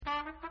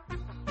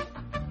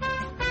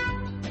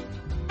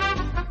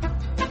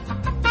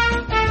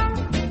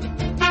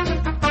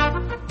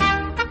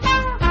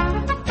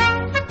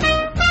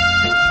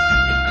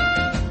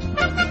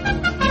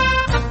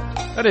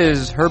That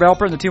is Herb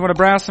Alpert and the T1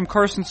 Brass. I'm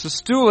Carson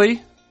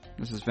Sestouli.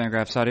 This is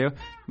Fangraphs Audio.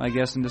 My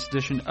guest in this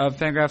edition of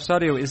Fangraphs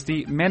Audio is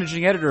the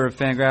managing editor of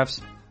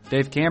Fangraphs,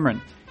 Dave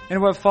Cameron. And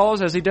what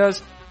follows, as he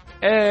does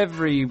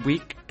every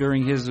week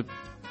during his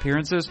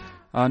appearances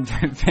on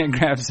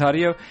Fangraphs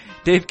Audio,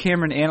 Dave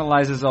Cameron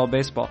analyzes all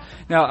baseball.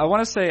 Now, I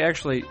want to say,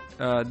 actually,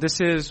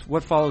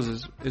 what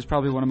follows is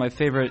probably one of my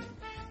favorite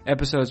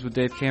episodes with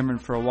Dave Cameron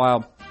for a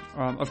while.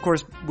 Of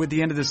course, with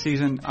the end of the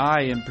season,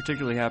 I am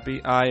particularly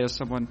happy. I, as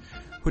someone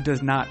who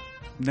does not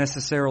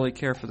necessarily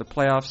care for the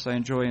playoffs, I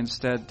enjoy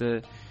instead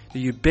the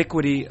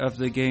ubiquity of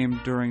the game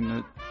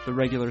during the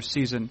regular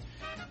season.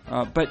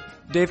 But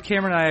Dave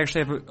Cameron and I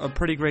actually have a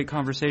pretty great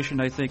conversation,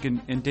 I think,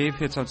 and Dave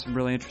hits on some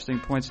really interesting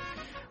points.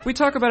 We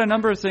talk about a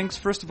number of things.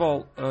 First of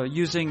all,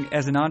 using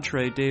as an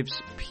entree Dave's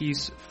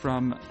piece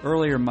from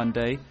earlier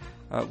Monday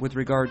with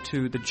regard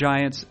to the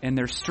Giants and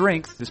their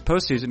strength this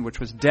postseason, which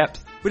was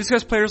depth. We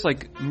discuss players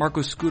like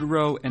Marco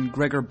Scutaro and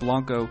Gregor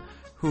Blanco,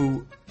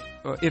 who,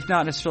 if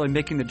not necessarily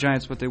making the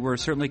Giants what they were,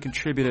 certainly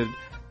contributed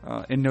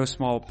in no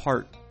small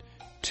part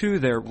to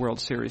their World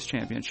Series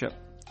championship.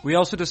 We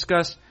also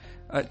discuss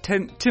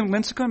Tim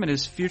Lincecum and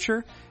his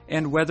future,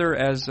 and whether,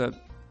 as a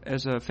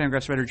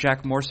Fangraphs writer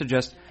Jack Moore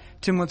suggests,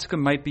 Tim Lincecum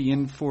might be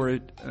in for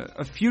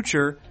a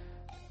future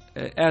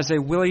as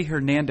a Willie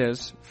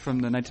Hernandez from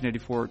the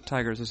 1984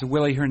 Tigers, as a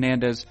Willie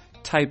Hernandez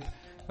type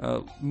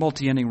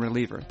multi-inning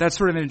reliever. That's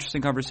sort of an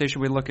interesting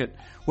conversation. We look at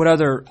what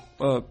other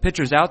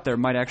pitchers out there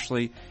might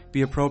actually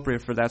be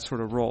appropriate for that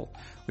sort of role.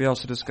 We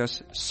also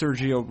discuss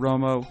Sergio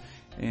Romo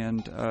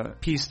and a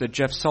piece that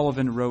Jeff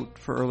Sullivan wrote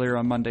for earlier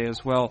on Monday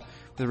as well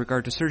with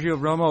regard to Sergio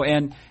Romo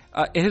and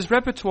his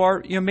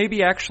repertoire.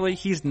 Maybe actually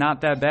he's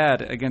not that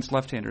bad against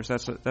left-handers.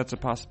 That's a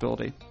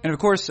possibility. And of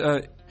course,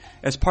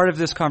 as part of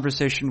this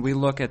conversation, we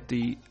look at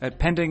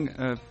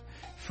pending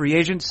free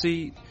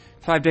agency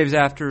 5 days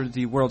after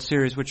the World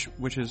Series,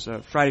 which is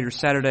Friday or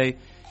Saturday.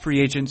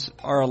 Free agents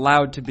are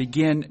allowed to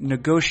begin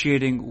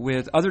negotiating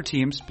with other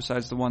teams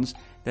besides the ones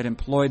that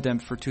employed them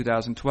for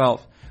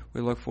 2012.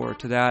 We look forward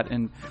to that,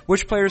 and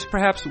which players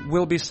perhaps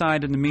will be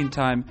signed in the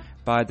meantime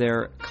by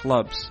their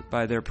clubs,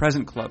 by their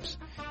present clubs.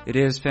 It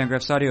is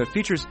Fangraphs Audio. It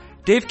features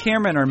Dave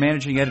Cameron, our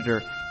managing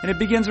editor, and it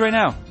begins right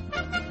now.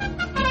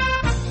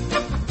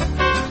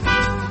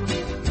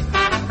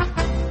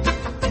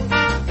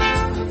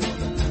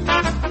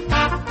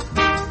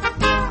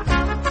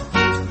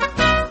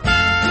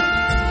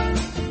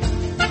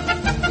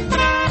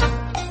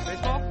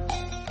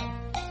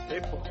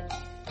 Baseball.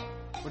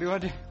 What do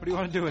you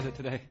want to do with it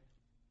today?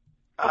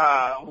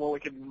 Well,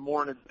 we could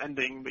mourn its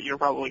ending, but you're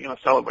probably going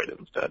to celebrate it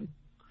instead.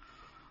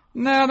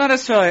 No, not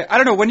necessarily. I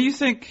don't know. When do you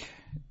think,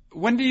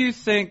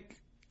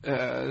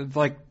 there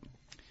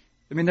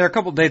are a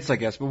couple dates, I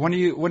guess, but when do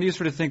you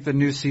sort of think the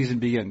new season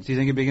begins? Do you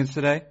think it begins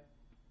today?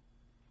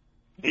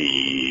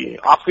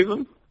 The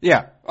off-season?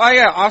 Yeah. Oh,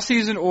 yeah,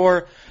 off-season,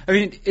 or,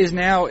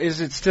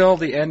 is it still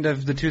the end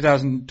of the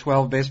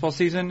 2012 baseball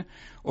season,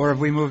 or have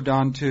we moved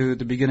on to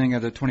the beginning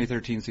of the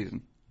 2013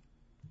 season?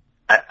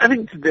 I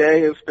think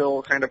today is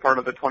still kind of part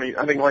of the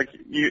I think,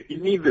 you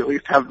need to at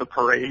least have the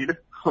parade.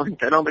 I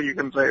don't think you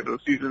can say the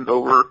season's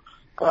over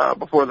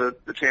before the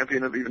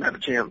champion has even had a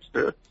chance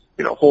to,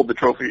 hold the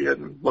trophy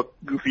and look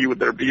goofy with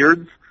their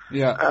beards.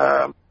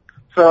 Yeah.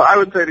 So I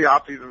would say the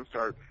off-season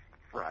starts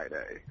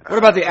Friday. What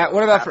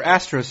about for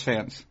Astros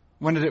fans?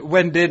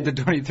 When did the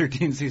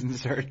 2013 season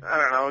start?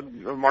 I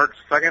don't know, March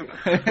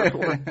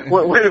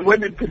 2nd? when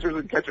did pitchers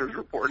and catchers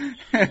report?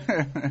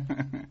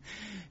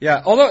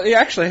 Yeah, although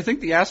actually, I think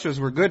the Astros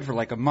were good for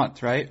like a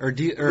month, right?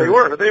 They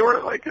were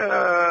like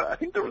I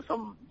think there was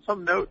some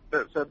note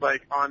that said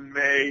on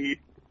May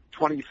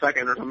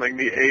 22nd or something,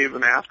 the A's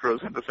and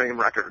Astros had the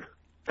same record,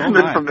 and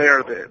then from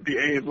there the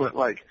A's went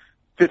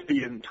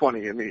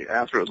 50-20, and the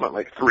Astros went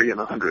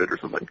 3-100 or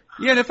something.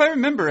 Yeah, and if I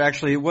remember,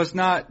 actually, it was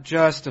not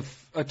just it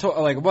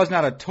was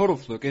not a total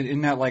fluke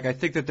in that I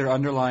think that their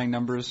underlying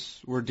numbers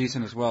were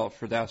decent as well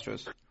for the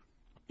Astros.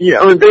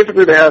 Yeah,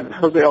 basically they had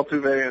Jose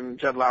Altuve and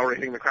Jed Lowry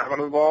hitting the crap out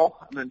of the ball,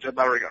 and then Jed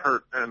Lowry got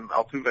hurt, and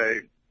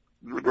Altuve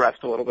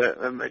regressed a little bit,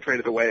 and they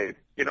traded away,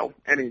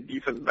 any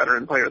decent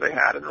veteran player they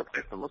had and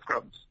replaced them with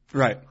scrubs.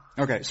 Right.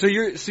 Okay. So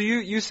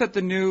you set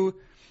the new.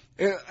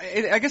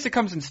 I guess it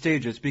comes in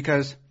stages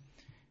because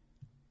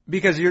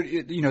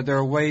there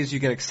are ways you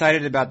get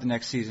excited about the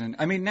next season.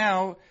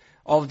 Now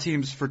all the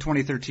teams for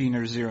 2013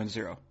 are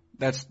 0-0.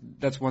 That's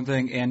one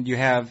thing, and you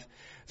have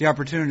the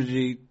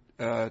opportunity.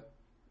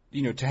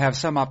 To have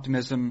some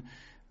optimism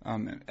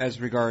as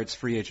regards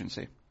free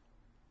agency.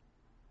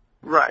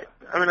 Right.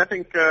 I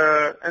think,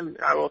 and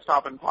I will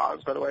stop and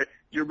pause, by the way,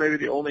 you're maybe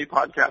the only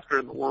podcaster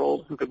in the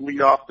world who could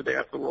lead off the day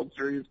after the World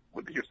Series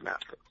with the Houston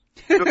Astros.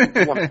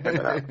 Just want to say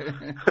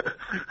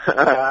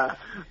that.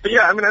 But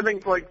yeah, I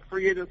think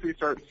free agency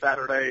starts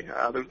Saturday.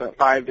 There's that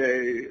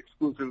 5-day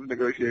exclusive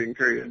negotiating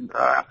period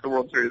after the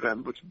World Series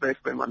ends, which is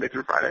basically Monday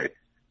through Friday.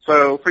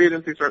 So free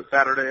agency starts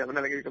Saturday. I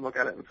think you can look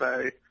at it and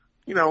say,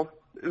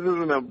 this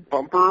isn't a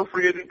bumper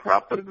free agent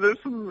crop, but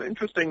there's some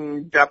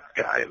interesting depth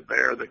guys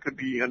there that could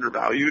be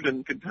undervalued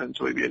and could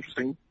potentially be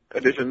interesting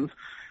additions.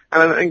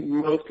 And I think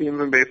most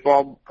teams in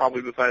baseball,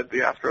 probably besides the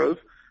Astros,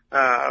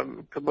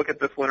 could look at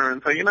this winner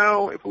and say,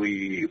 if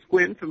we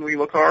squint and we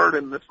look hard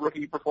and this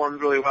rookie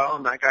performs really well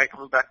and that guy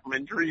comes back from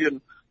injury and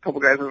a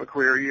couple guys in a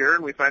career year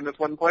and we find this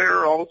one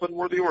player, all of a sudden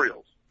we're the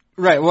Orioles.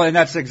 Right. Well, and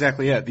that's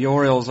exactly it. The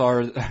Orioles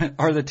are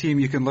the team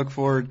you can look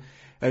forward,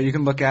 you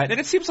can look at. And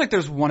it seems like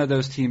there's one of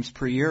those teams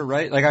per year,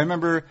 right? Like I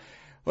remember,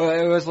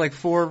 it was like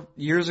 4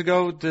 years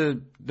ago,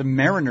 the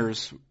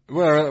Mariners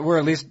were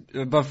at least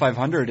above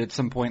 500 at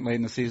some point late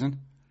in the season.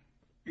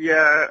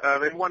 Yeah,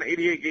 they won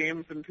 88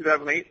 games in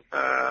 2008,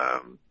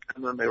 and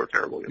then they were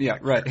terrible. Yeah,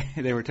 right.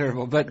 They were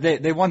terrible, but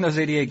they won those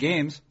 88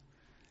 games.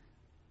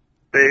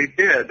 They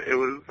did. It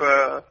was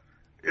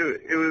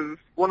it was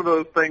one of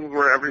those things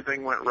where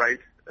everything went right,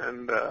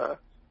 and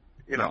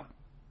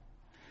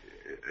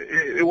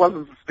it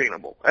wasn't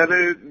sustainable.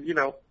 And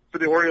for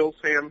the Orioles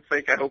fans'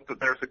 sake, I hope that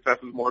their success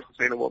is more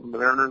sustainable than the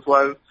Mariners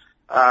was.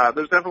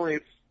 There's definitely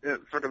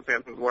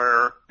circumstances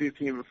where these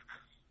teams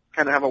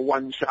kind of have a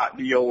one-shot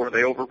deal where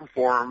they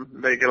overperform,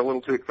 they get a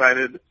little too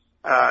excited,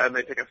 and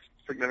they take a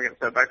significant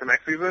step back the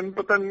next season.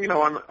 But then,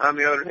 on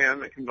the other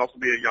hand, it can also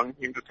be a young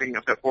team just taking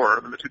a step forward.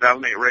 I mean, the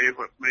 2008 Rays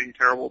went from being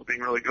terrible to being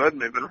really good, and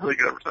they've been really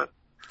good ever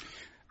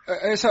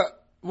since. So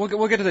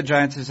we'll get to the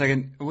Giants in a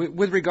second.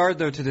 With regard,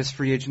 though, to this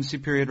free agency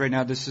period right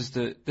now, this is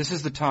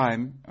the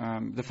time,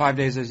 the 5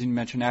 days, as you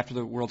mentioned, after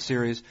the World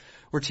Series,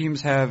 where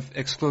teams have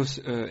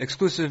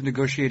exclusive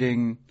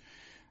negotiating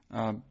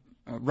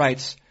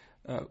rights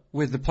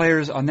with the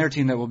players on their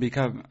team that will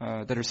become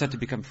that are set to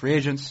become free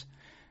agents.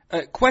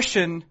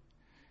 Question: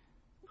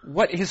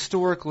 what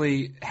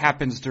historically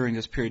happens during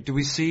this period? Do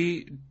we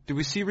see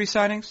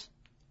re-signings?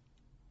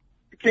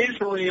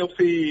 Occasionally, you'll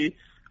see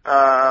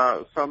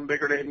some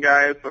bigger name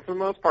guys, but for the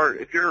most part,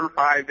 if you're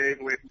 5 days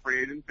away from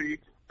free agency,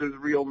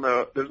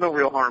 there's no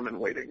real harm in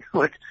waiting.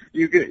 Like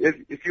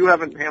if you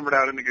haven't hammered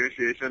out a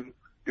negotiation,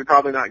 you're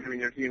probably not giving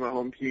your team a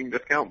home team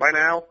discount by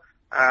now.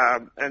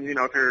 And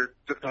if you're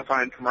just going to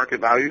sign for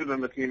market value, then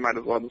the team might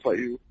as well just let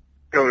you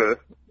go to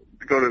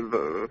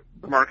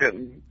the market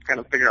and kind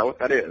of figure out what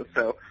that is.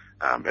 So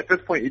at this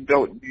point, you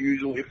don't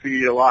usually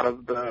see a lot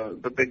of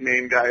the big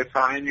name guys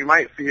sign. You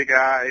might see a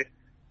guy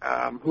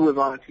who was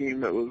on a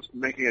team that was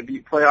making a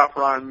deep playoff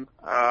run,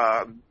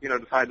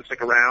 decide to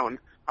stick around.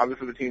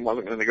 Obviously, the team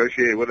wasn't going to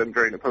negotiate with him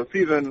during the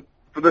postseason,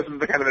 so this is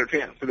the kind of their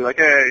chance to be like,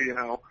 hey,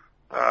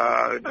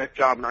 nice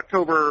job in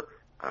October.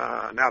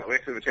 Now that we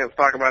actually have a chance to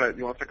talk about it,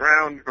 you want to stick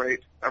around? Great.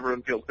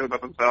 Everyone feels good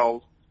about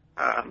themselves.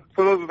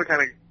 So those are the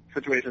kind of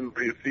situations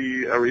where you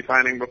see a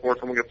re-signing before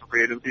someone gets to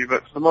free agency.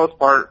 But for the most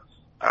part,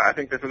 I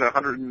think this is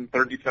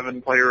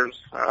 137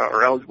 players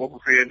are eligible for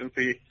free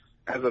agency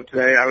as of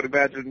today. I would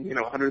imagine,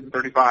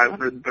 135,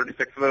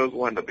 136 of those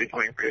will end up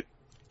becoming free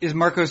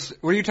agents.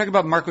 Were you talking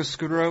about Marcos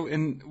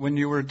Scutaro when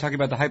you were talking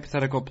about the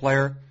hypothetical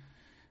player?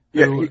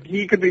 Yeah,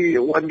 he could be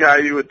one guy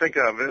you would think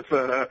of as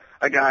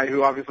a guy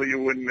who obviously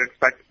you wouldn't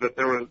expect that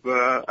there was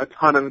a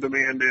ton of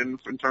demand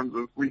in terms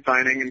of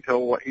re-signing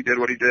until he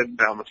did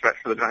down the stretch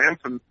for the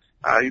Giants. And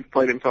he's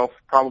played himself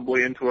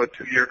probably into a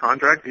 2-year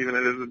contract, even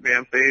at his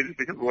advanced age,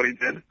 because of what he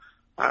did.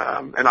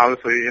 And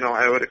obviously,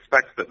 I would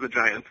expect that the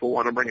Giants will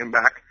want to bring him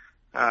back,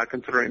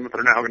 considering that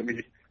they're now going to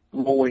be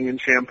rolling in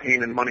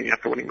champagne and money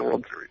after winning the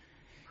World Series.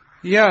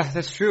 Yeah,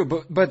 that's true.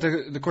 But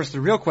of course,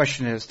 the real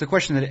question is, the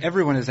question that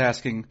everyone is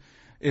asking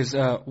is,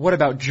 what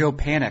about Joe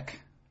Panik,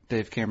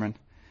 Dave Cameron?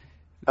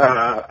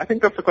 I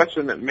think that's a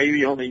question that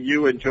maybe only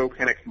you and Joe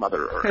Panik's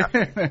mother are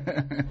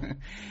asking.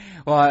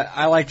 Well,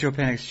 I like Joe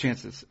Panik's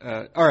chances.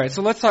 All right,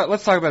 so let's talk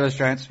about those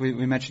Giants. We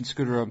mentioned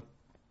Scutaro.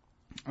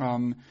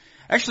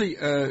 Actually,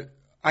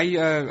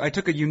 I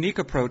took a unique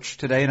approach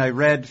today, and I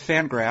read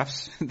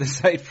Fangraphs, the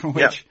site from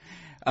which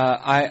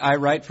I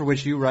write, for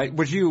which you write,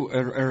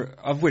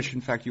 of which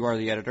in fact you are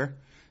the editor,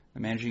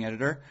 the managing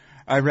editor.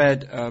 I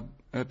read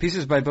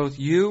pieces by both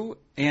you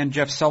and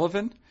Jeff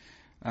Sullivan.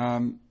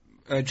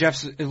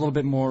 Jeff's a little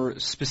bit more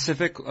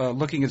specific,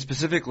 looking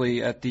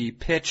specifically at the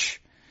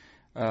pitch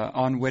the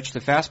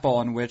fastball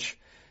on which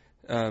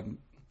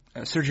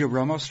Sergio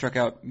Romo struck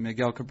out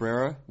Miguel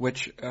Cabrera,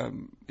 which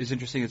is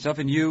interesting itself.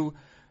 And you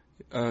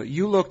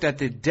looked at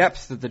the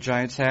depth that the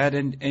Giants had,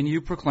 and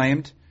you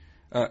proclaimed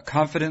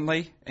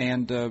confidently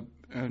and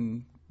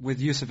with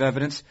use of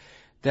evidence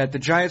that the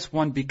Giants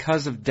won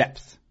because of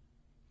depth.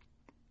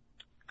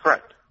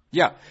 Correct.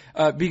 Yeah.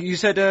 You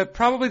said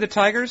probably the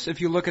Tigers, if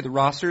you look at the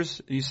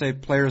rosters, you say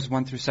players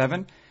 1 through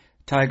 7.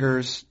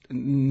 Tigers,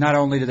 not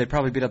only did they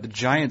probably beat out the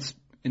Giants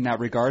in that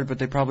regard, but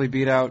they probably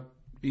beat out,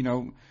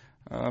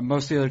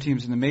 most of the other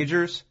teams in the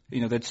majors.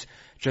 That's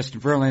Justin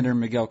Verlander,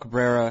 Miguel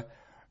Cabrera,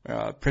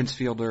 Prince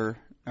Fielder.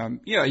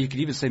 You could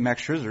even say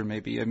Max Scherzer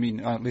maybe. I mean,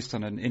 at least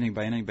on an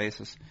inning-by-inning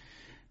basis.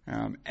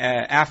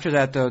 After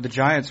that, though, the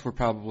Giants were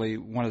probably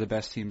one of the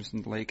best teams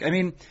in the league. I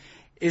mean,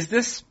 is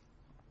this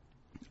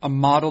a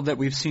model that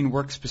we've seen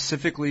work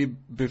specifically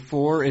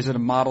before? Is it a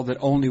model that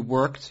only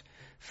worked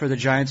for the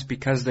Giants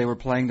because they were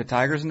playing the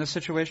Tigers in this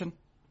situation?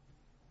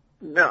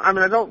 No, I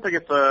mean, I don't think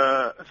it's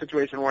a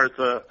situation where it's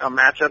a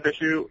matchup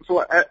issue.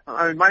 So,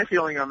 my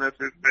feeling on this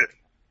is that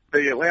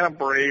the Atlanta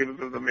Braves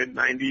of the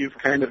mid-'90s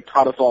kind of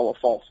taught us all a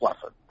false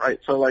lesson, right?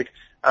 So, like,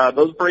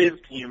 those Braves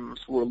teams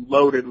were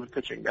loaded with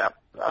pitching depth.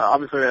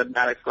 Obviously, they had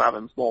Maddox,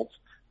 Glavine, Smoltz.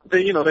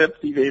 They had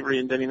Steve Avery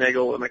and Denny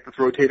Nagel and, like, this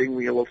rotating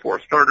wheel of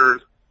 4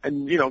 starters.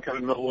 And,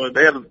 Kevin Millwood,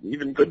 they had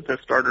even good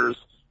 5th starters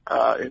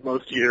in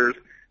most years.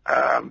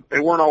 They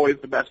weren't always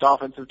the best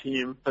offensive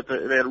team, but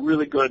they had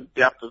really good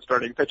depth of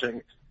starting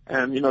pitching.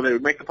 And, they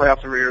would make the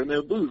playoffs every year, and they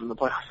would lose in the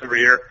playoffs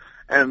every year.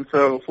 And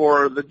so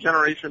for the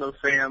generation of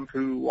fans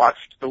who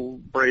watched the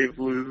Braves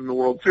lose in the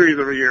World Series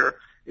every year,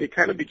 it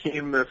kind of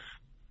became this,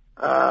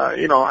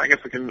 I guess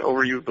I can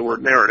overuse the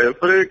word narrative,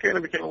 but it kind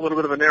of became a little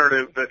bit of a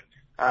narrative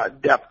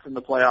that depth in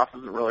the playoffs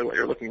isn't really what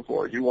you're looking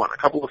for. You want a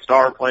couple of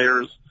star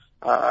players,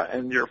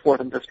 and your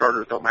 4th and 5th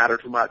starters don't matter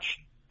too much.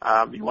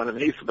 You want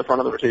an ace at the front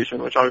of the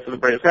rotation, which obviously the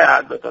Braves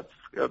had, but that's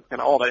kind of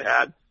all they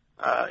had,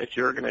 if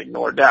you're going to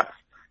ignore depth.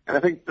 And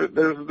I think that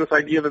there's this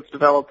idea that's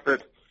developed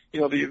that,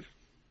 these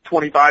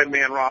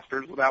 25-man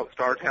rosters without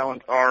star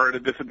talent are at a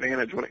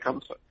disadvantage when it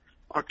comes to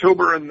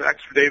October, and the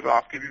extra days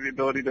off give you the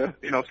ability to,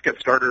 skip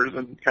starters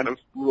and kind of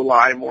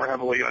rely more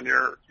heavily on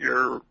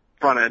your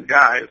front-end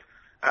guys.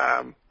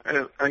 And I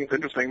think it's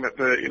interesting that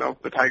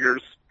the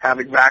Tigers have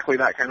exactly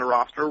that kind of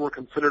roster. Were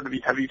considered to be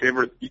heavy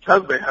favorites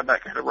because they had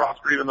that kind of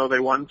roster, even though they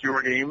won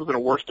fewer games in a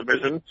worse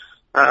division.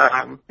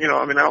 I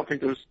don't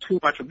think there's too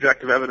much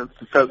objective evidence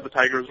that says the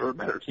Tigers are a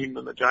better team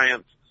than the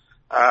Giants.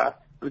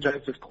 The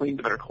Giants just cleaned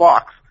their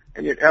clocks,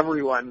 and yet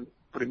everyone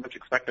pretty much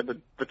expected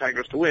the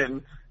Tigers to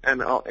win,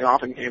 and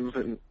often games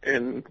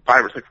in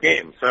 5 or 6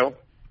 games. So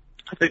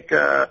I think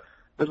there's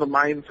a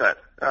mindset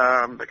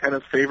that kind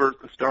of favors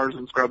the stars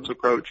and scrubs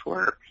approach,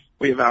 where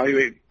we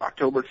evaluate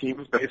October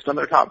teams based on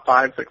their top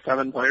 5, 6,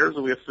 7 players,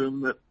 and we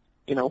assume that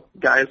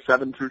guys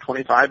 7 through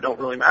 25 don't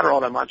really matter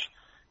all that much.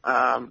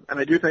 And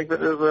I do think that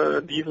there's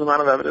a decent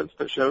amount of evidence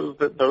that shows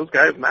that those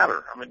guys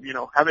matter. I mean,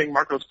 having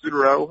Marco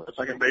Scutaro at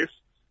second base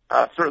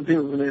certainly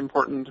seems an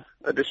important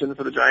addition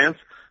for the Giants.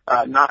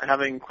 Not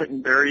having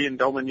Quentin Berry and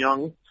Delman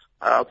Young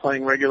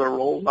playing regular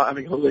roles, not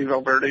having Jose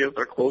Valverde as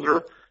their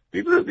closer,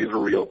 these are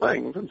real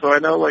things. And so I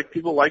know, like,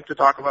 people like to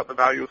talk about the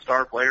value of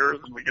star players,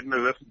 and we get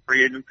into this in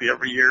free agency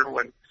every year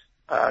when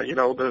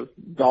the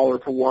dollar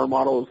per WAR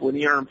model is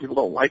linear, and people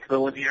don't like the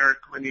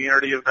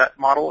linearity of that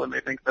model, and they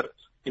think that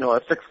a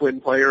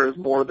 6-win player is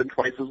more than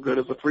twice as good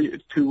as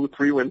 2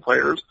 3-win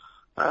players.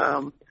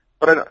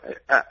 But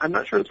I'm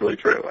not sure it's really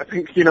true. I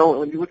think,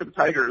 when you look at the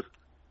Tigers,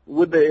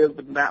 would they have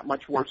been that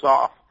much worse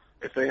off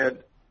if they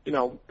had,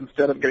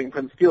 instead of getting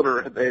Prince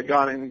Fielder, had they had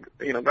gone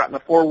and, gotten a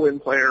 4-win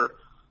player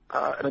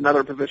at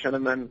another position,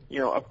 and then,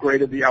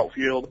 upgraded the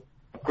outfield,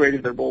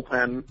 upgraded their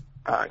bullpen,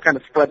 kind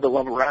of spread the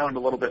love around a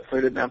little bit so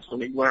they didn't have so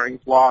many glaring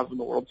flaws in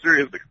the World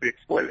Series that could be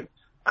exploited.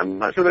 I'm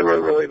not sure they would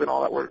have really been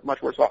all that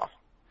much worse off.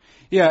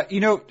 Yeah,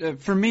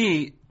 for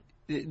me,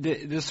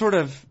 the sort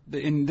of,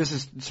 and this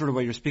is sort of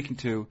what you're speaking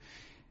to,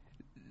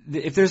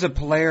 if there's a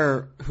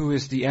player who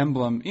is the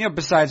emblem,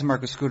 besides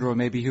Marco Scutaro,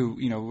 maybe, who,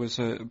 was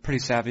a pretty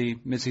savvy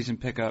midseason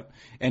pickup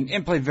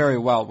and played very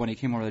well when he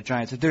came over to the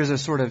Giants, if there's a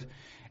sort of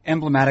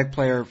emblematic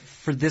player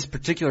for this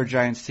particular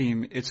Giants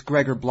team, it's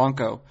Gregor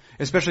Blanco,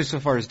 especially so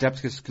far as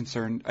depth is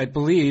concerned. I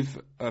believe,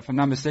 if I'm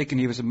not mistaken,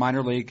 he was a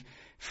minor league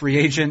free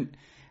agent.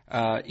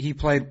 He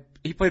played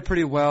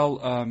pretty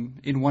well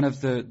in one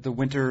of the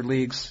winter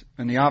leagues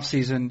in the off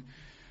season.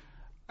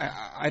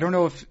 I don't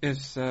know if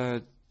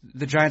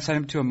the Giants signed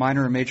him to a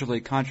minor or major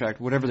league contract.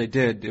 Whatever they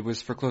did, it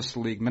was for close to the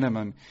league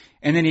minimum.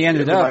 And then he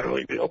ended up.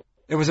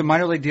 It was a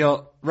minor league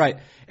deal, right?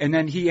 And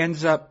then he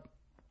ends up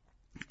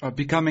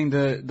becoming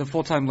the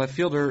full-time left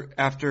fielder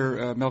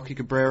after Melky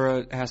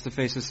Cabrera has to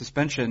face a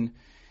suspension.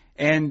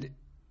 And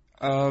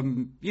I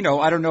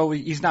don't know.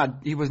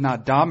 He was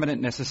not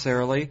dominant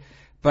necessarily,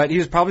 but he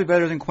was probably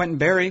better than Quentin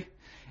Berry.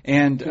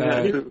 And he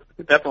was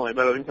definitely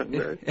better than Quentin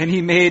Berry. And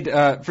he made,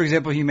 for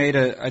example,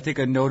 I think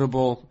a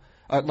notable.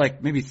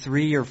 Like maybe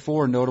 3 or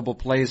 4 notable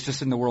plays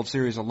just in the World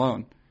Series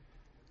alone.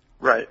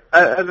 Right.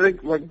 I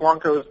think like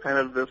Blanco is kind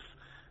of this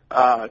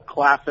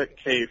classic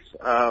case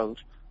of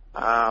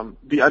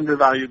the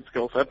undervalued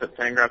skill set that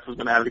Fangraphs has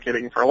been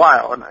advocating for a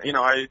while. And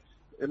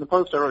in the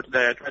post I wrote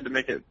today, I tried to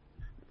make it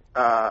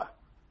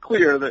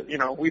clear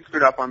that we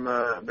screwed up on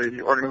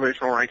the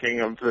organizational ranking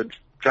of the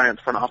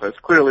Giants front office.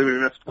 Clearly, we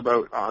missed the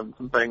boat on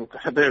some things.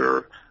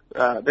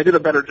 They did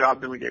a better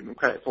job than we gave them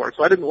credit for.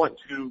 So I didn't want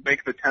to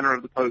make the tenor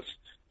of the post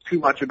too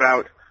much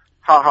about,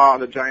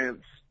 the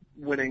Giants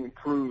winning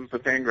proves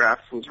that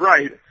Fangraphs was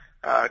right,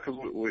 because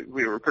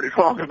we were pretty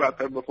wrong about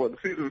them before the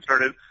season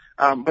started.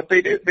 But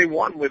they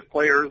won with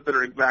players that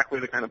are exactly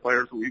the kind of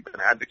players that we've been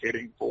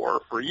advocating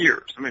for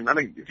years. I mean, I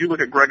think if you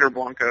look at Gregor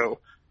Blanco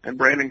and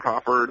Brandon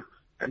Crawford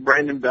and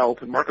Brandon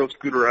Belt and Marco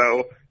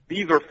Scutaro,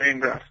 these are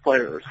Fangraphs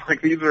players.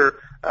 Like, these are,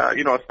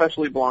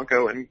 especially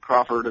Blanco and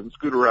Crawford and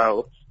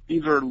Scutaro,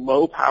 these are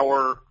low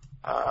power,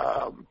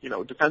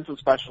 defensive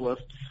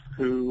specialists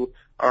who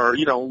are,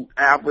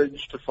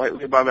 average to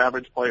slightly above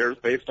average players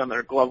based on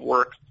their glove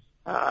work,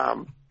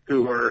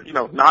 who are,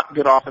 not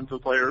good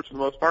offensive players for the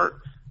most part,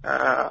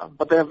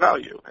 but they have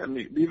value. And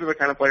these are the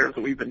kind of players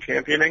that we've been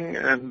championing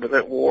and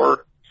that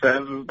WAR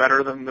says is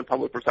better than the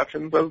public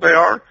perception says they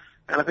are.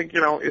 And I think,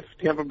 if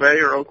Tampa Bay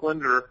or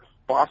Oakland or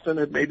Boston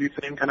had made these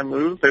same kind of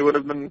moves, they would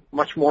have been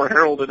much more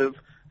heralded as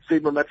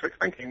sabermetric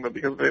thinking. But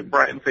because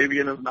Brian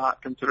Sabian is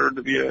not considered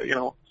to be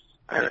an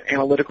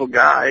analytical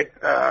guy,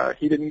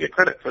 he didn't get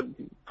credit for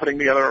putting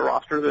together a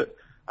roster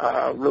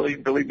that really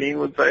Billy Beane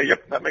would say,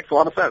 yep, that makes a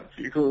lot of sense.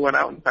 You went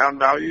out and found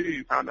value.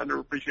 You found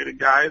underappreciated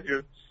guys.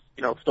 You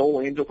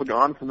stole Angel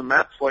Pagan from the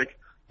Mets.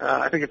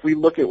 I think if we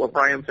look at what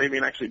Brian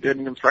Sabian actually did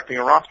in constructing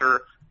a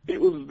roster, it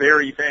was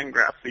very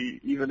Fangraphs-y,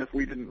 even if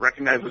we didn't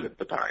recognize it at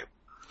the time.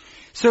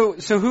 So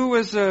who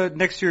was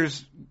next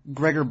year's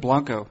Gregor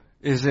Blanco?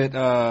 Is it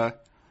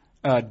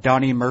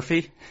Donnie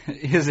Murphy?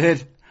 Is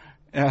it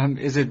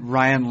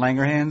Ryan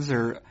Langerhans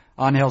or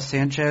Angel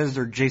Sanchez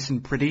or Jason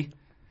Pretty?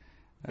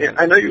 Yeah,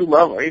 I know you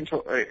love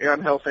Angel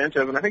Sanchez,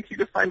 and I think he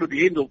just signed with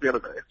the Angels the other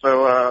day.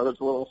 So there's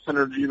a little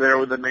synergy there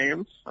with the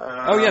names.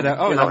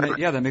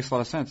 That makes a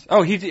lot of sense.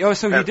 He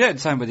did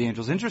sign with the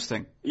Angels.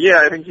 Interesting. Yeah,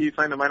 I think he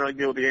signed a minor league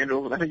deal with the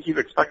Angels, and I think he's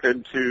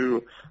expected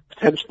to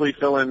potentially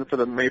fill in for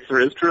the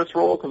Macer Izturis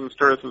role because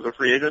Izturis is a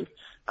free agent.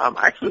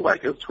 I actually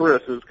like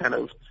Izturis as kind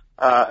of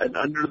an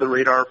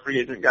under-the-radar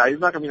free agent guy. He's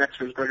not going to be next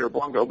year's Gregor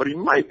Blanco, but he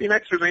might be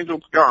next year's Angel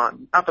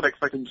Pagan. Not that I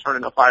expect him to turn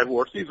in a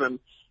 5-WAR season.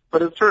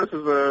 But Izturis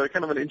is a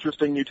kind of an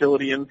interesting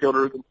utility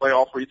infielder who can play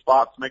all three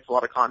spots, makes a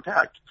lot of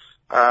contact.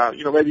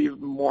 Maybe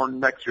more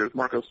next year's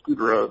Marco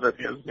Scudero than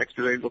he is next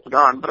year's Angel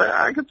Pagan. But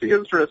I could see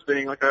Izturis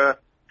being like a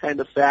kind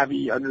of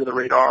savvy,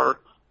 under-the-radar,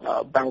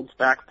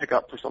 bounce-back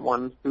pickup for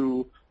someone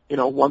who,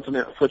 once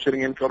a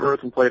switch-hitting infielder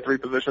can play 3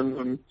 positions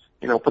and,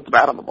 put the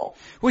bat on the ball.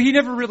 Well, he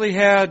never really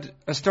had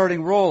a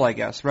starting role, I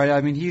guess, right?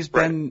 I mean, he's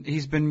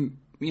been,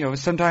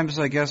 sometimes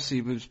I guess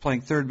he was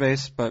playing third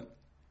base, but,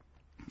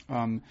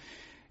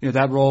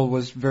 that role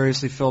was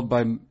variously filled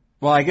by,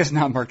 well, I guess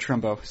not Mark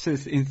Trumbo.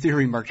 In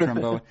theory, Mark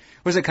Trumbo.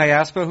 Was it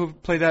Callaspo who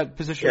played that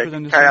position for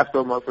them?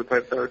 Callaspo mostly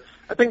played third.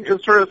 I think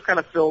Izturis kind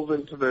of fills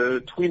into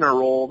the tweener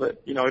role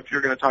that, if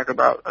you're going to talk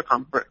about a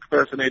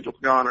comparison Angel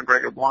Pagan or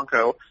Gregor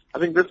Blanco, I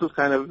think this is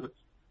kind of,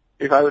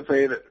 if I would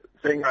say that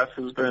Fangraphs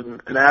has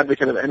been an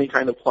advocate of any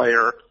kind of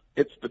player,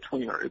 it's the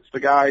tweener. It's the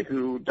guy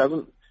who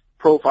doesn't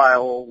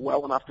profile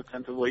well enough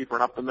defensively for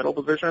an up-the-middle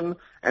position,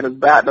 and his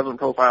bat doesn't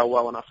profile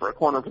well enough for a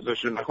corner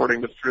position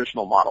according to the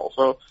traditional model.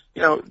 So,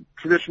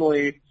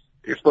 traditionally,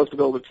 you're supposed to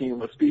build a team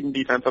with speed and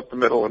defense up the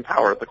middle and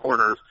power at the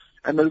corners,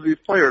 and there's these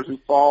players who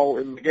fall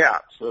in the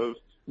gaps of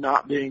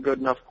not being good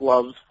enough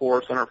gloves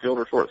for center field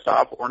or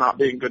shortstop, or not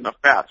being good enough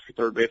bats for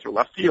third base or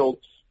left field,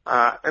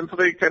 and so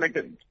they kind of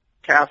get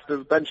cast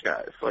as bench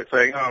guys, like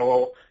saying,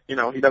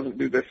 he doesn't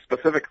do this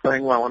specific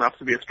thing well enough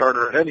to be a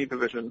starter at any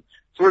position,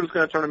 so we're just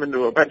going to turn him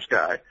into a bench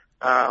guy.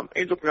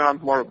 Angel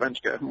Pagan's more of a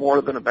bench guy,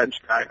 more than a bench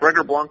guy.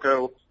 Gregor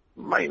Blanco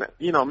might,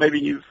 maybe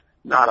he's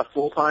not a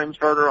full-time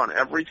starter on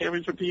every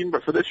championship team,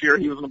 but for this year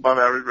he was an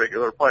above-average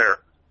regular player.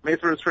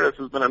 Macer Izturis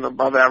has been an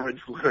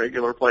above-average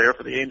regular player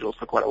for the Angels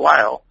for quite a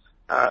while.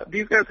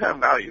 These guys have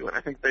value, and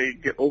I think they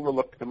get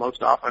overlooked the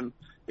most often.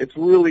 It's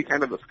really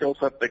kind of the skill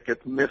set that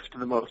gets missed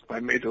the most by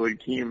major league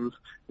teams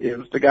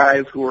is the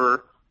guys who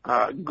are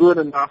good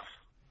enough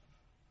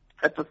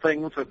at the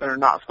things that they're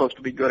not supposed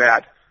to be good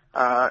at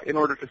in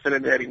order to fit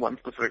into any one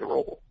specific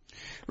role.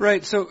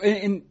 Right. So,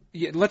 I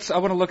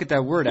want to look at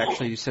that word.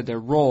 Actually, you said their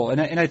role,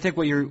 and I think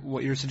what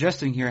you're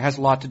suggesting here has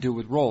a lot to do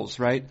with roles,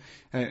 right?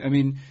 I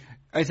mean,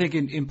 I think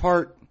in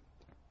part,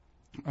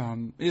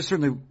 it's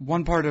certainly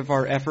one part of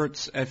our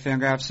efforts at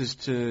Fangraphs is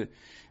to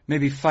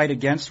maybe fight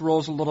against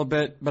roles a little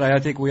bit, but I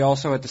think we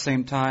also at the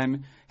same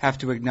time have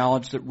to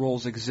acknowledge that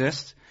roles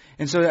exist.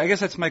 And so I guess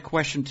that's my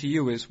question to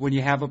you is when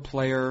you have a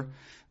player,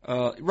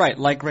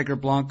 like Gregor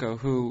Blanco,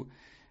 who,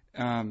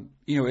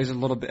 is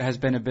has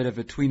been a bit of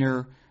a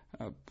tweener,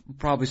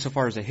 probably so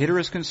far as a hitter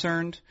is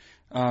concerned.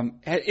 I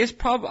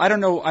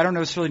don't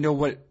necessarily know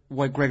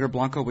what Gregor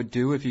Blanco would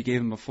do if you gave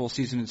him a full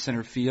season in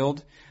center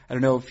field. I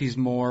don't know if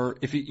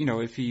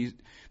if he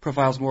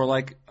profiles more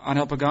like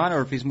Angel Pagan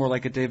or if he's more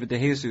like a David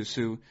DeJesus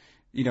who,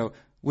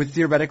 would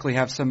theoretically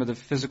have some of the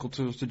physical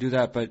tools to do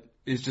that, but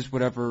is just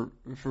for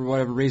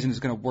whatever reason is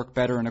going to work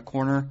better in a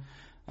corner,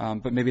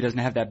 but maybe doesn't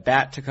have that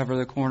bat to cover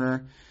the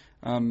corner.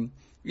 I mean,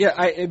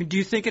 do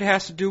you think it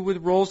has to do with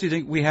roles? Do you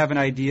think we have an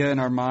idea in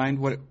our mind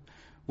what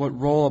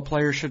role a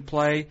player should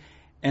play?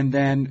 And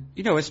then,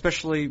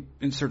 especially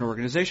in certain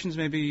organizations,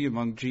 maybe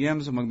among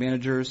GMs, among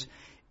managers,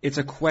 it's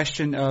a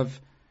question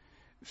of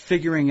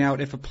figuring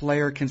out if a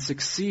player can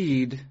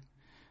succeed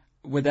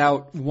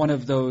without one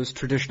of those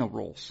traditional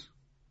roles.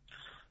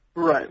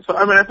 Right. So,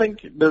 I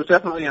think there's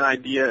definitely an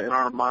idea in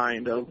our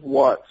mind of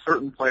what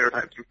certain player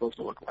types are supposed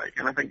to look like.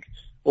 And I think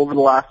over the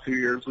last few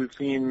years, we've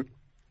seen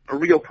a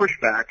real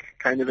pushback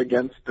kind of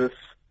against this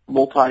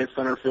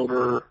multi-center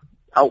fielder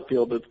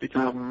outfield that's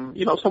become,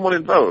 somewhat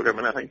in vogue.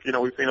 I think,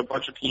 we've seen a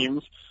bunch of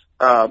teams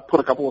put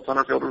a couple of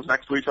center fielders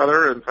next to each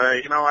other and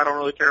say, I don't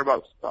really care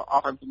about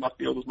offensive left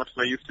field as much as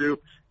I used to.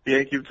 The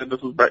Yankees did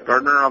this with Brett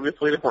Gardner,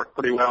 obviously. They worked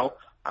pretty well.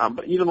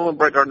 But even when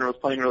Brett Gardner was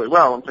playing really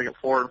well, I'm thinking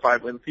 4 and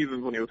 5 win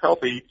seasons when he was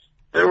healthy,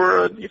 there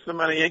were a decent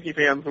amount of Yankee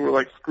fans who were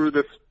like, screw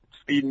this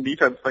speed and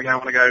defense thing, I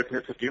want a guy who can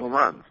hit 50 home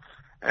runs.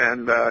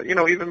 And,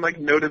 even like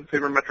noted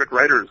sabermetric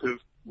writers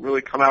who've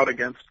really come out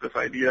against this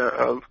idea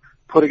of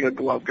putting a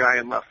glove guy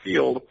in left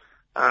field.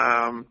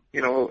 Some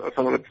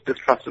of it's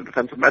distrust of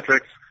defensive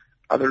metrics.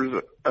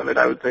 Others of it,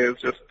 I would say, is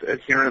just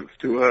adherence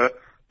to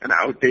an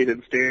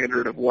outdated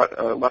standard of what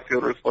a left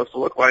fielder is supposed to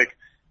look like.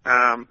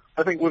 I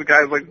think with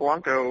guys like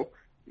Blanco,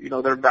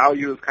 their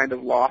value is kind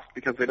of lost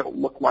because they don't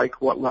look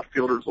like what left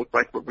fielders looked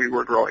like when we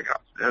were growing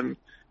up. And,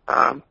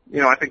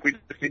 I think we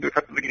just need to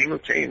accept that the game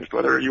has changed,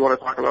 whether you want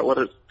to talk about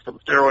whether it's some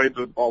steroids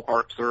or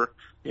ballparks or,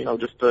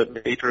 just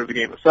the nature of the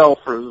game itself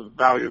or the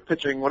value of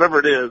pitching, whatever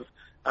it is.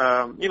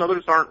 There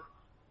just aren't,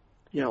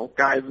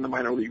 guys in the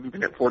minor leagues who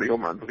can hit 40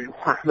 home runs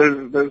anymore.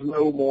 There's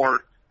no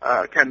more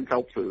Ken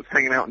Phelpses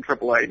hanging out in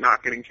AAA,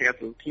 not getting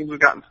chances. Teams have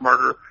gotten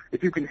smarter.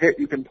 If you can hit,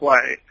 you can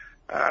play.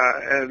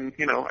 I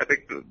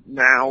think that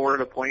now we're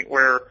at a point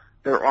where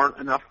there aren't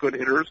enough good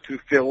hitters to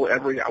fill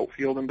every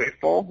outfield in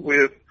baseball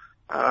with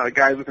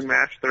guys who can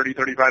match 30,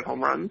 35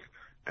 home runs.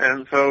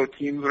 And so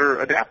teams are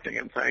adapting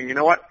and saying, you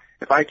know what,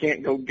 if I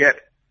can't go get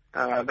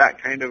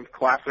that kind of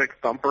classic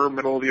thumper,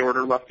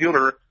 middle-of-the-order left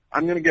fielder,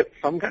 I'm going to get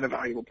some kind of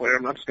valuable player.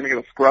 I'm not just going to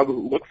get a scrub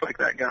who looks like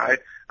that guy.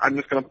 I'm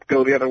just going to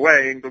go the other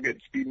way and go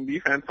get speed and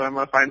defense, and I'm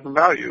going to find some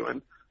value.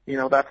 And,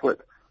 that's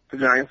what the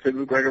Giants did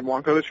with Gregor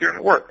Blanco this year, and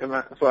it worked.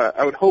 And so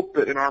I would hope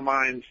that in our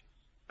minds,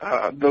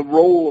 the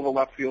role of a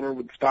left fielder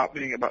would stop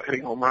being about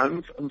hitting home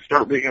runs and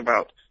start being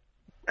about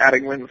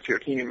adding wins to your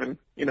team. And,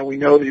 we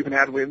know that you can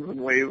add wins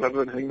in ways other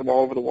than hitting the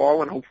ball over the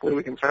wall, and hopefully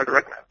we can start to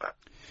recognize that.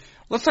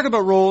 Let's talk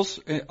about roles,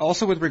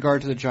 also with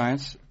regard to the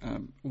Giants.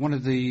 One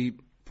of the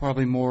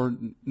probably more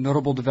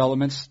notable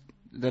developments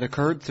that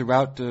occurred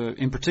throughout,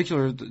 in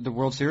particular, the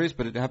World Series,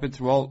 but it happened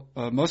through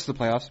most of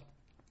the playoffs,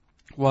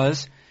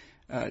 was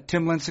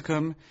Tim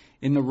Lincecum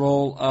in the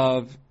role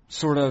of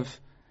sort of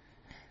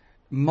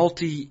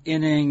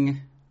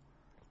multi-inning,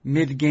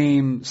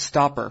 mid-game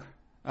stopper,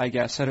 I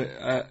guess.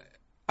 I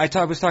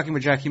was talking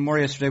with Jackie Moore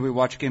yesterday. We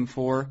watched Game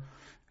 4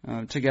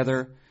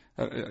 together,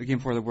 Game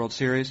 4 of the World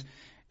Series,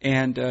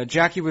 and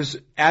Jackie was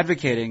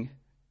advocating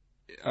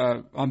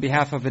on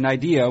behalf of an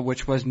idea,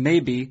 which was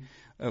maybe,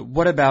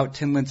 what about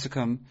Tim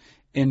Lincecum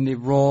in the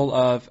role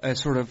of a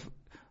sort of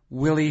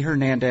Willie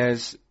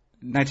Hernandez,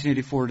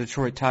 1984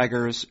 Detroit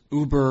Tigers,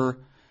 uber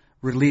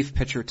relief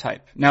pitcher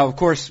type. Now, of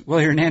course,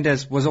 Willie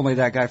Hernandez was only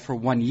that guy for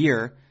 1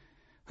 year.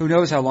 Who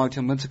knows how long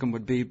Tim Lincecum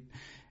would be?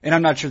 And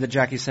I'm not sure that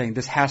Jackie's saying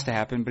this has to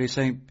happen, but he's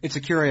saying it's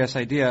a curious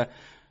idea.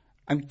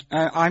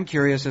 I'm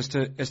curious as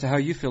to how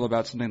you feel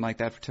about something like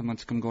that for Tim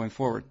Lincecum going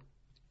forward.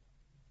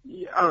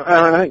 Yeah,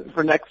 I think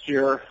for next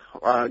year,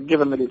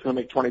 given that he's going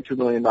to make $22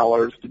 million,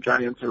 the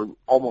Giants are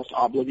almost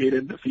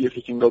obligated to see if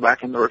he can go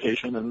back in the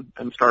rotation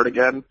and start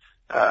again.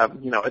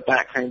 At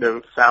that kind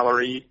of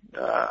salary,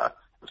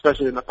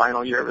 especially in the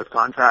final year of his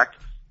contract,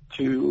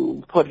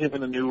 to put him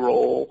in a new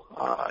role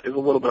is a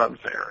little bit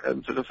unfair.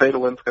 And so to say to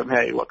Lincecum,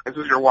 hey, look, this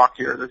is your walk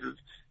here. This is,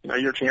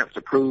 your chance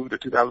to prove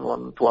that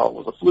 2012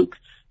 was a fluke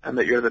and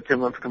that you're the Tim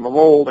Lincecum of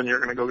old and you're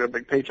going to go get a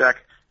big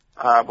paycheck.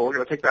 But we're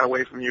going to take that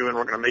away from you, and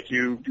we're going to make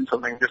you do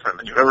something different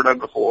than you've ever done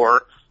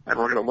before, and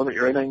we're going to limit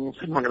your innings,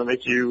 and we're going to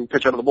make you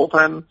pitch out of the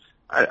bullpen.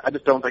 I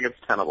just don't think it's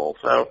tenable.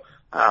 So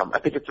I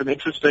think it's an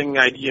interesting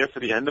idea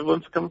for the end of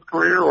Lincecum's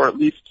career, or at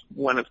least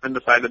when it's been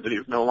decided that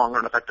he's no longer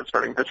an effective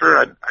starting pitcher.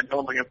 I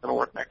don't think it's going to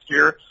work next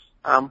year.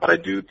 But I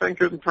do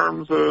think in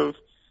terms of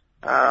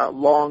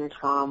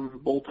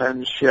long-term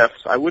bullpen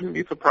shifts, I wouldn't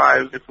be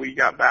surprised if we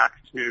got back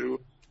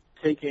to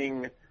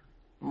taking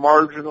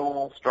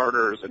marginal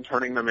starters and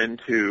turning them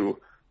into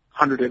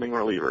 100-inning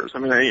relievers. I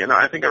mean,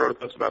 I think I wrote a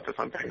post about this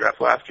on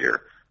Fangraphs last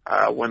year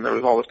when there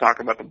was all this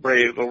talk about the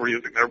Braves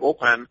overusing their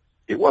bullpen.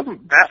 It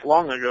wasn't that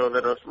long ago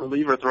that a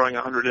reliever throwing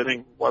 100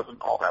 innings wasn't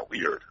all that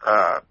weird.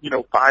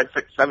 5,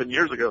 6, 7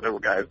 years ago there were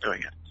guys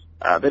doing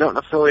it. They don't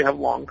necessarily have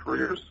long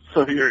careers,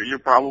 so you're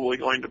probably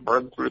going to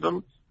burn through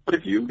them. But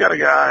if you've got a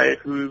guy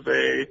who's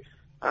a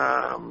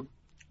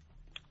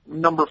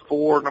number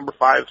 4, number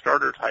 5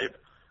 starter type,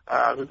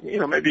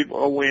 maybe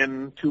a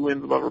win, 2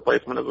 wins above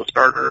replacement as a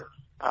starter,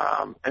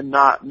 and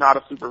not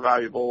a super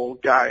valuable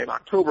guy in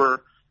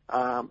October,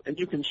 and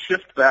you can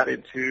shift that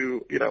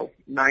into,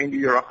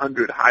 90 or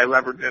 100 high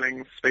leverage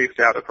innings spaced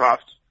out across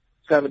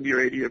 70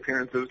 or 80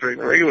 appearances during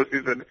the regular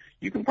season,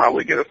 you can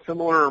probably get a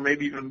similar or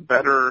maybe even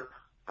better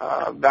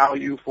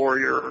value for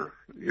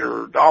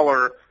your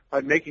dollar by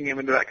making him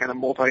into that kind of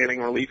multi-inning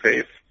relief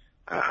ace.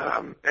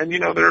 And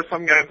there are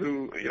some guys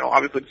who,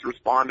 obviously just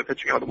respond to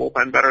pitching out of the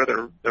bullpen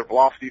better. Their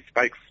velocity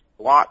spikes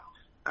a lot.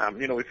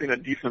 We've seen a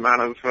decent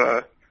amount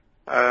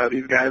of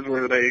these guys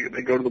where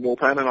they go to the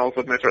bullpen and all of a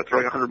sudden they start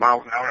throwing 100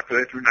 miles an hour after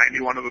they threw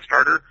 91 as a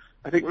starter.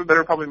 I think there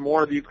are probably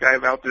more of these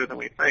guys out there than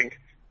we think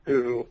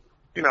who,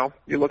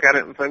 you look at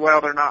it and say, well,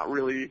 they're not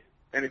really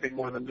anything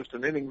more than just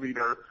an inning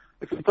leader.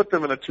 If you put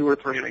them in a 2 or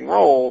 3 inning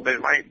role, they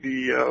might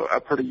be a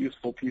pretty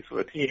useful piece of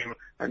the team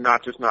and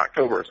not just in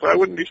October. So I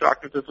wouldn't be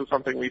shocked if this is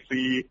something we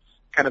see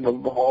kind of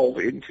evolve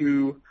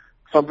into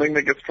something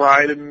that gets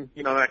tried in,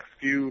 the next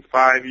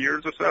 5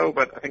 years or so.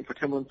 But I think for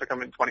Tim Lincecum to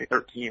come in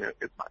 2013,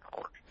 it's not going to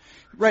work.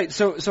 Right.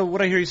 So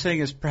what I hear you saying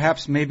is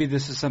perhaps maybe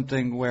this is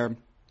something where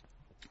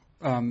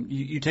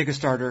you take a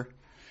starter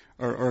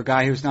or a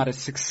guy who's not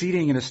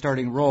succeeding in a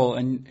starting role,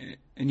 and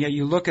yet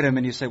you look at him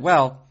and you say,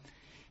 well,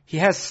 he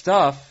has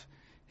stuff.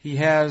 He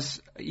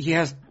has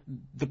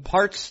the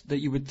parts that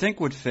you would think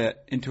would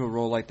fit into a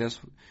role like this.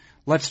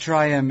 Let's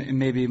try him in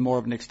maybe more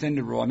of an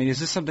extended role. I mean, is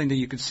this something that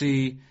you could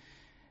see?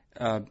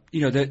 That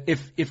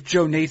if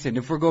Joe Nathan,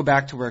 if we go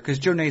back to because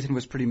Joe Nathan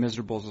was pretty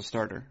miserable as a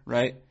starter,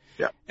 right?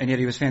 Yeah. And yet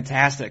he was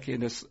fantastic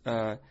in this,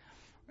 high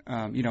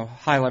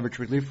leverage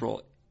relief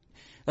role.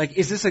 Like,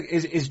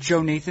 is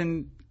Joe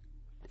Nathan,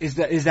 is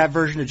that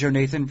version of Joe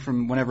Nathan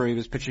from whenever he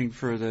was pitching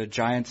for the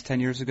Giants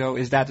 10 years ago?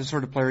 Is that the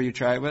sort of player you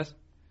try it with?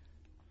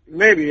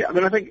 Maybe. I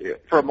mean, I think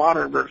for a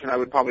modern version, I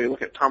would probably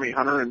look at Tommy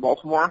Hunter in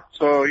Baltimore.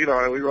 So, we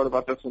wrote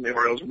about this when the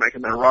Orioles were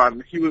making their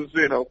run. He was,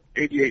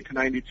 88 to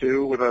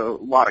 92 with a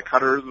lot of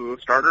cutters as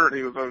a starter, and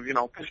he was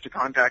a, pitch to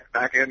contact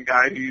back end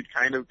guy who you'd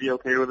kind of be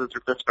okay with as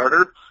your fifth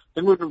starter.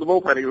 Then moved to the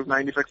bullpen, he was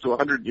 96 to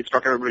 100, and he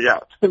struck everybody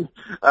out. It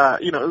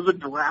was a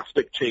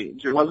drastic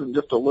change. It wasn't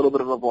just a little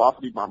bit of a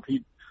velocity bump.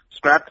 He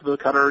strapped to the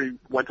cutter, he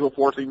went to a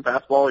four-seam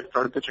fastball, he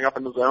started pitching up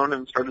in the zone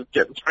and started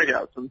getting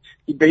strikeouts. And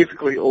he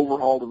basically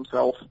overhauled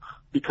himself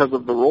because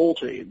of the role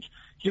change.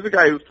 He's a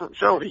guy who's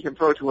shown he can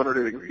throw 200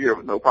 innings a year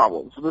with no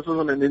problem. So this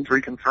isn't an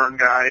injury concern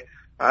guy.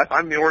 If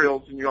I'm the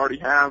Orioles and you already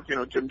have,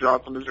 Jim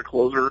Johnson as your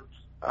closer,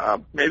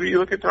 maybe you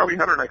look at Tommy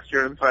Hunter next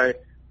year and say,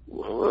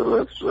 well,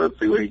 let's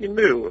see what he can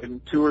do in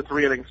 2 or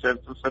 3 inning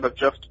stints instead of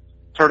just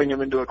turning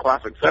him into a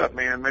classic setup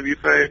man. Maybe you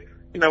say,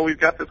 we've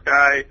got this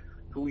guy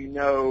who we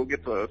know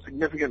gets a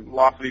significant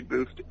velocity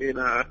boost in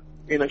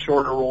a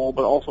shorter role,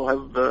 but also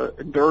has the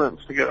endurance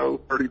to go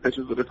 30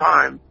 pitches at a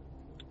time.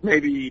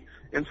 Maybe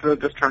instead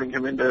of just turning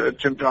him into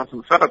Jim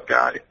Johnson's setup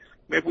guy,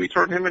 maybe we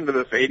turn him into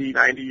this 80,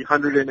 90,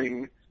 100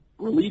 inning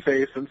relief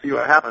ace and see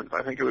what happens.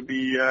 I think it would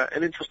be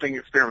an interesting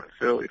experiment,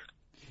 at least.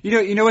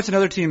 You know what's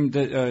another team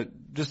that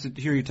just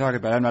to hear you talk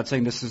about. I'm not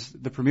saying this is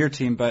the premier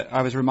team, but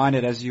I was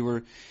reminded as you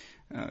were,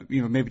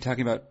 maybe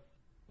talking about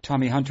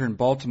Tommy Hunter in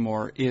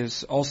Baltimore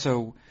is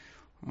also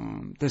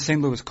the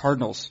St. Louis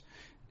Cardinals.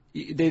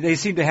 They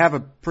seem to have a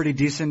pretty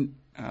decent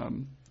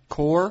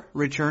core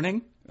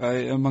returning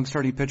among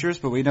starting pitchers,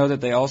 but we know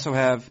that they also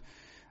have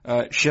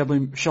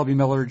Shelby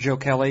Miller, Joe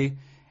Kelly,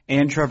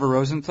 and Trevor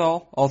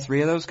Rosenthal, all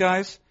three of those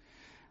guys.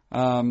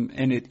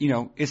 And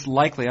it's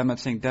likely, I'm not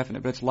saying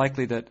definite, but it's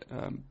likely that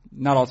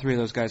not all three of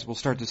those guys will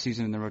start the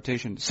season in the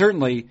rotation.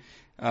 Certainly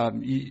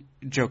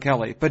Joe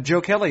Kelly. But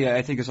Joe Kelly,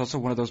 I think, is also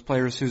one of those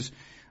players whose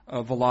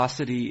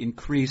velocity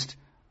increased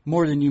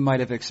more than you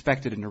might have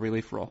expected in a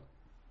relief role.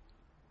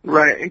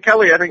 Right. And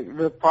Kelly, I think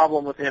the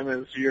problem with him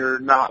is you're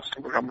not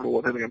super comfortable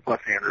with him against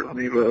left-handers. I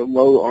mean, he's a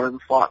low arm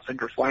slot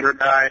sinker slider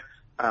guy,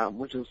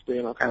 which is,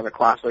 kind of a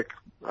classic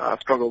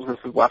struggles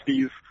versus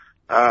lefties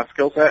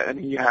skill set, and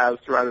he has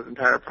throughout his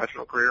entire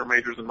professional career,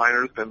 majors and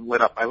minors, been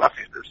lit up by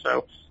left-handers.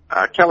 So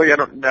Kelly, I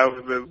don't know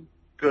is as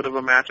good of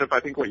a matchup. I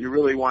think what you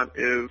really want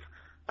is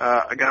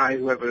a guy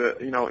who has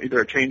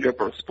either a changeup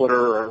or a splitter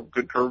or a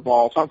good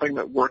curveball, something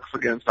that works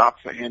against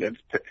opposite-handed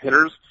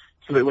hitters,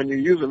 so that when you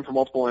use him for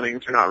multiple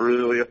innings, you're not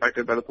really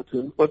affected by the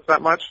platoon splits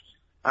that much.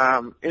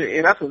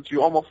 In essence,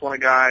 you almost want a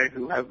guy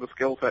who has the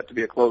skill set to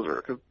be a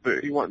closer, because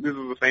this is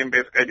the same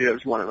basic idea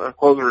as you want a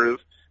closer is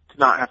to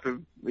not have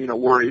to,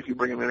 worry if you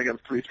bring him in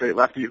against 3 straight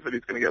lefties that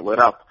he's going to get lit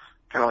up,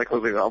 kind of like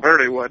Jose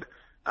Valverde would.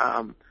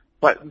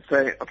 But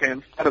say, okay,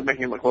 instead of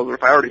making him a closer,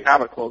 if I already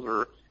have a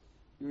closer,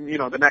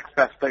 the next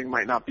best thing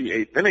might not be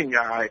 8th inning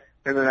guy,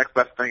 and the next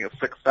best thing is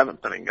 6th,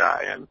 7th inning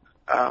guy. And,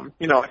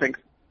 I think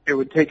it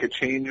would take a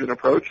change in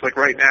approach. Like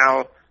right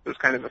now, there's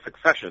kind of a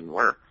succession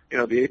where, the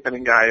 8th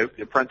inning guy is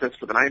the apprentice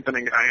for the 9th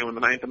inning guy, and when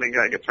the 9th inning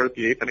guy gets hurt,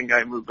 the 8th inning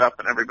guy moves up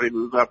and everybody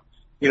moves up.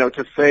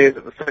 To say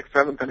that the 6th,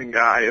 7th inning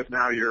guy is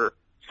now your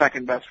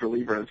second best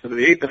reliever instead of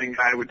the 8th inning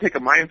guy would take a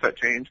mindset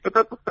change, but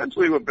that's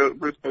essentially what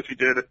Bruce Bochy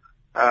did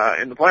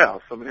in the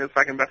playoffs. I mean, his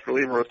second best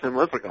reliever was Tim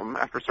Lincecum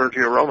after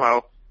Sergio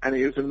Romo, and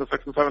he used him in the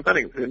 6th and 7th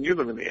innings. He didn't use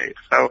him in the 8th.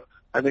 So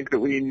I think that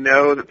we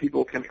know that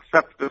people can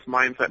accept this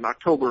mindset in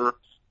October.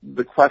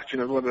 The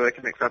question is whether they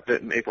can accept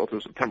it in April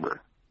through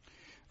September.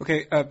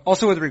 Okay.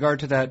 Also, with regard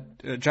to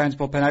that Giants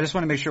bullpen, I just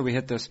want to make sure we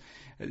hit this.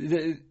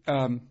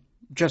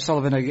 Jeff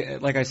Sullivan,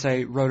 like I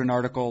say, wrote an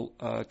article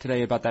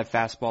today about that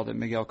fastball that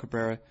Miguel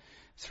Cabrera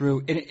threw.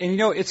 And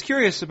it's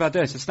curious about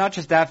this. It's not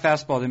just that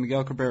fastball that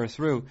Miguel Cabrera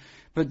threw,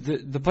 but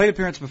the plate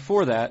appearance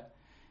before that,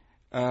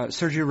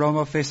 Sergio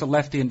Romo faced a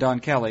lefty in Don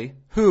Kelly,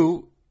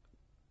 who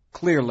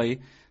clearly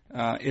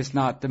is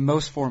not the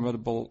most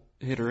formidable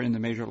hitter in the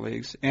major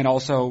leagues, and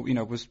also,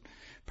 was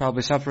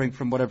probably suffering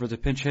from whatever the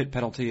pinch hit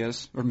penalty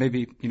is, or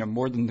maybe,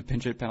 more than the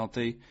pinch hit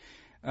penalty.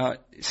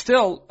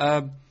 Still,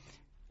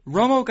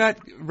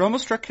 Romo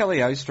struck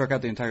Kelly out. He struck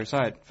out the entire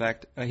side. In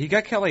fact, he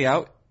got Kelly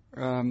out,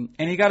 and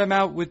he got him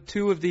out with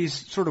 2 of these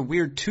sort of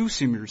weird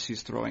 2-seamers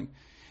he's throwing.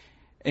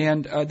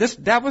 And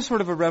that was sort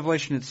of a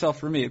revelation itself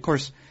for me. Of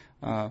course,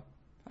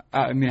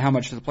 I mean, how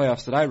much of the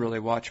playoffs did I really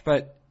watch?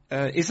 But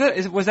was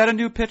that a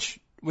new pitch?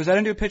 Was that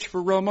a new pitch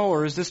for Romo,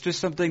 or is this just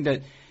something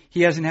that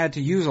he hasn't had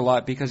to use a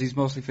lot because he's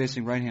mostly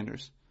facing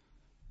right-handers?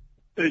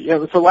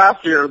 Yeah, so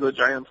last year the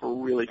Giants were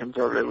really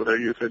conservative with their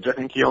usage. I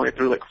think he only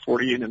threw like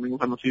 48 innings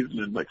on the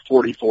season, and like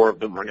 44 of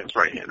them were against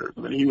right-handers.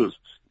 I mean, he was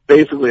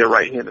basically a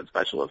right-handed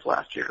specialist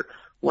last year.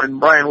 When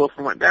Brian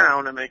Wilson went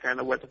down and they kind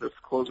of went to this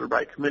closer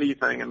by committee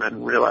thing and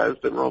then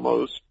realized that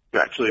Romo's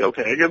actually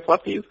okay against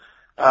lefties,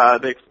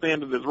 they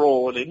expanded his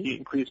role and he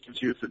increased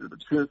his usage of the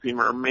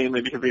two-seamer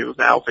mainly because he was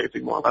now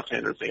facing more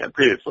left-handers than he had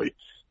previously.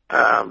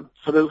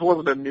 So this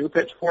wasn't a new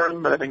pitch for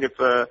him, but I think it's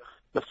the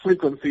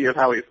frequency of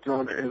how he's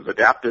thrown it has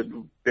adapted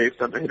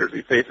based on the hitters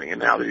he's facing.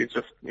 And now that he's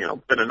just,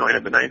 been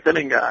anointed the ninth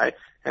inning guy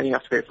and he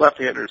has to face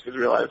left-handers, he's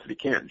realized that he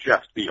can't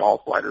just be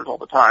all sliders all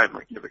the time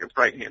like he is against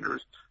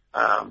right-handers.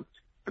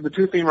 The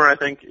two-seamer, I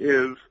think,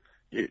 is,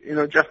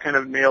 Jeff kind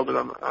of nailed it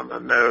on the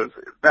nose.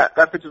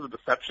 That pitch is a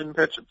deception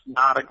pitch. It's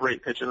not a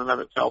great pitch in and of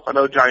itself. I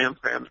know Giants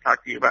fans are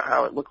talking about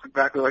how it looks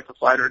exactly like the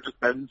slider, it just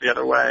bends the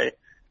other way.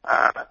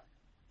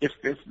 If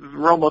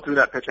Romo threw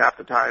that pitch half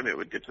the time, it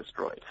would get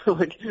destroyed.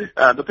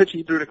 The pitch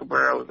he threw to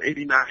Cabrera was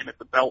 89 at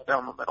the belt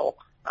down the middle,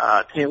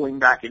 tailing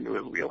back into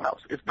his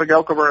wheelhouse. If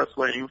Miguel Cabrera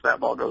swings, that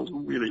ball goes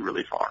really,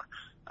 really far.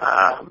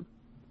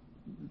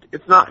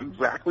 It's not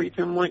exactly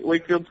Tim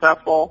Wakefield's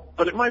fastball,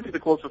 but it might be the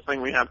closest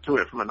thing we have to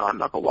it from a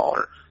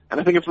non-knuckleballer.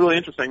 And I think it's really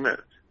interesting that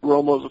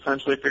Romo's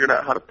essentially figured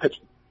out how to pitch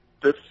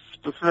this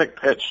specific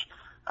pitch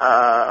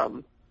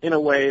in a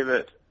way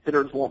that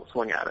hitters won't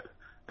swing at it.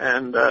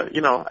 And,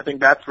 I think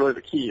that's really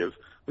the key is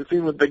we've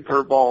seen with big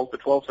curveballs, the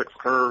 12-6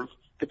 curve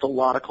gets a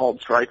lot of called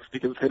strikes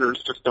because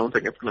hitters just don't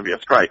think it's going to be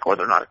a strike or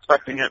they're not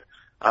expecting it.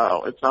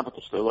 It's not the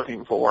pitch they're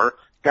looking for.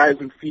 Guys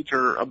who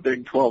feature a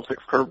big 12-6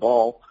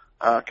 curveball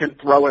can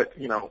throw it,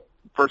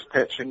 first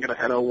pitch and get a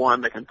head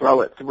 0-1. They can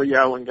throw it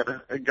 3-0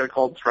 and get a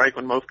called strike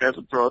when most guys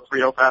would throw a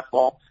 3-0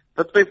 fastball.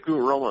 That's basically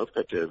what Romo's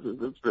pitch is.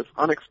 It's this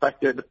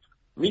unexpected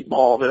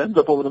meatball that ends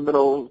up over the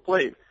middle of the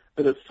plate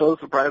that is so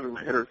surprising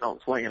that hitters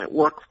don't swing, and it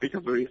works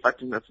because of the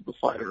effectiveness of the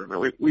slider. I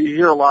mean, we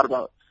hear a lot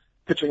about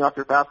pitching off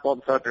your fastball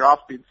instead of your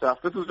off-speed stuff.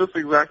 This is just the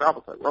exact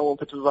opposite. Romo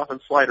pitches off his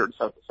slider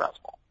instead of his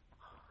fastball.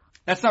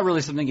 That's not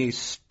really something a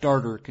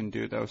starter can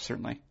do, though,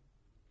 certainly.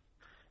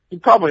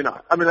 Probably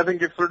not. I mean, I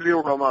think if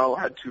Sergio Romo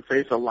had to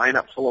face a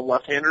lineup full of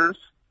left-handers,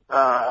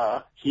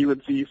 he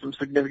would see some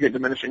significant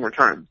diminishing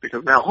returns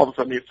because now all of a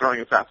sudden he's throwing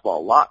his fastball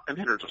a lot and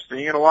hitters are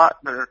seeing it a lot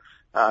and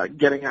they're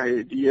getting an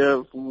idea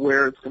of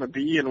where it's going to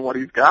be and what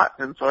he's got.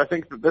 And so I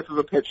think that this is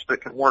a pitch that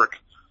can work,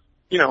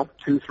 2,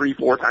 3,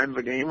 4 times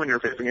a game when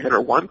you're facing a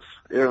hitter once.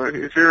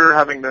 If you're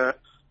having to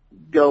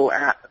go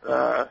at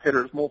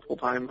hitters multiple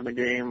times in a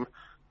game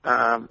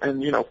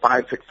and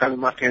 5, 6,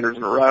 7 left-handers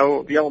in a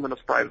row, the element of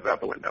surprise is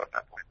out the window at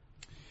that point.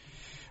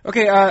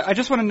 Okay, I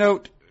just want to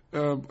note,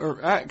 or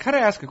kind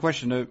of ask a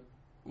question.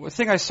 A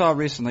thing I saw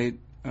recently,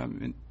 I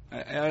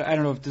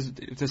don't know if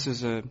this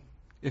is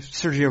if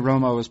Sergio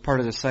Romo is part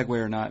of the segue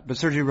or not, but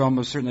Sergio Romo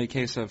is certainly a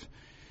case of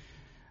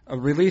a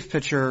relief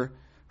pitcher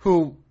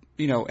who,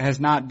 has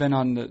not been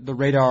on the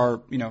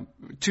radar,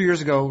 2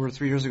 years ago or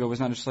 3 years ago was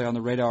not necessarily on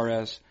the radar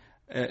as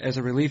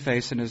a relief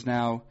ace and is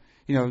now,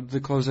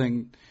 the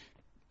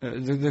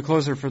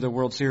closer for the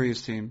World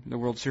Series team, the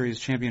World Series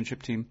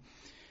championship team.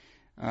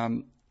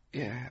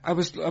 Yeah, I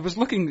was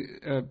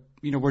looking.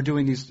 We're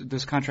doing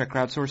this contract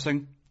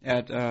crowdsourcing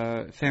at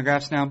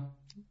Fangraphs now,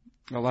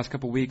 the last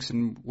couple of weeks,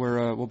 and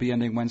we'll be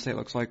ending Wednesday. It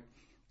looks like.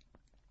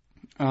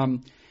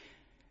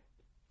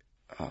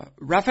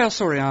 Rafael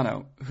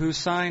Soriano, who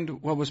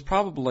signed what was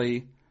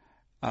probably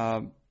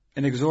an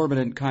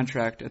exorbitant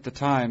contract at the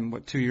time,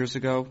 2 years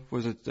ago?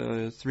 Was it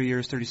 3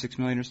 years, $36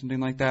 million or something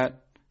like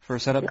that for a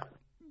setup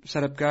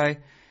guy?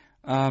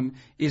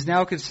 Is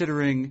now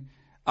considering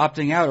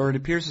opting out, or it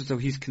appears as though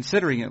he's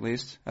considering at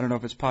least, I don't know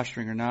if it's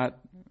posturing or not,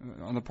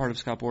 on the part of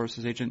Scott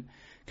Boras' agent,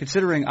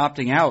 considering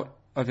opting out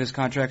of his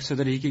contract so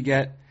that he could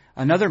get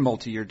another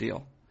multi-year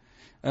deal.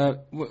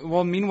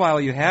 Well,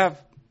 meanwhile, you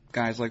have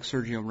guys like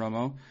Sergio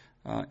Romo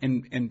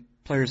and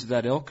players of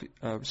that ilk,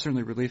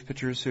 certainly relief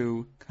pitchers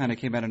who kind of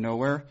came out of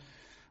nowhere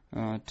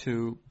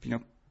to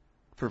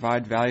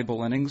provide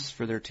valuable innings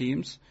for their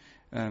teams.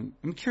 I'm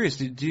curious,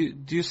 do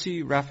you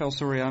see Rafael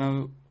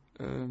Soriano?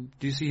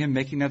 Do you see him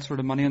making that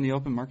sort of money on the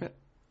open market?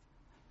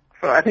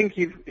 So I think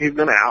he's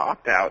going to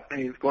opt out,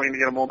 and he's going to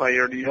get a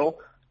multi-year deal,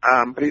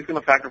 but he's going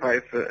to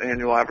sacrifice the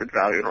annual average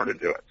value in order to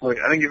do it. So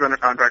I think he's under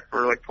contract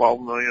for like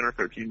 $12 million or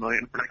 $13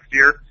 million for next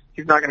year.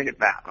 He's not going to get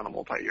that on a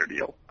multi-year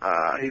deal.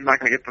 He's not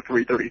going to get the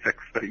 $336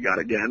 that he got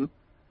again.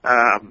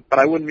 But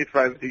I wouldn't be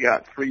surprised if he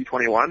got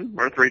 $321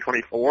 or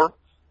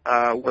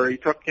 $324, where he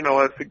took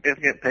a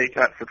significant pay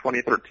cut for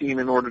 2013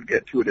 in order to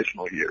get 2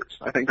 additional years.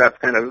 I think that's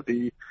kind of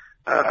the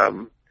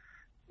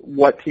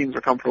what teams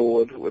are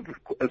comfortable with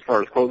as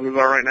far as closers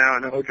are right now. I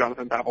know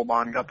Jonathan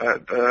Papelbon got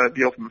that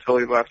deal from the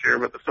Phillies last year,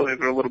 but the Phillies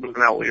are a little bit of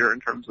an outlier in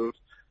terms of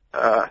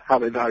how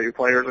they value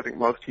players. I think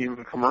most teams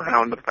have come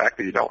around to the fact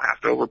that you don't have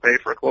to overpay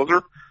for a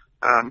closer.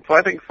 So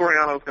I think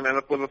Soriano's going to end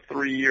up with a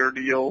 3-year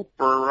deal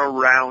for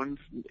around,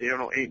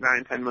 $8,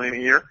 $9, $10 million a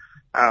year,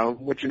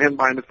 which in his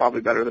mind is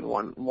probably better than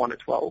one at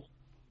 12.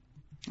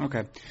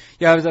 Okay.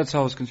 Yeah, that's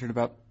all I was concerned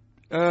about.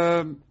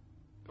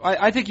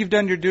 I think you've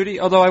done your duty.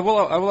 Although I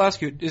will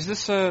ask you: is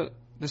this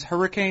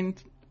hurricane?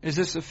 Is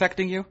this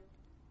affecting you?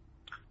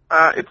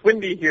 It's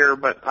windy here,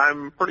 but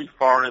I'm pretty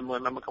far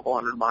inland. I'm a couple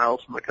hundred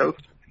miles from the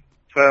coast.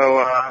 So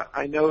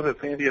I know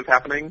that Sandy is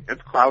happening.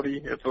 It's cloudy.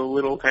 It's a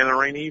little kind of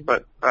rainy,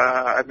 but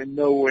I'm in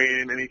no way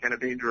in any kind of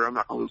danger. I'm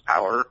not going to lose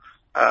power.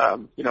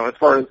 As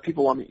far as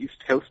people on the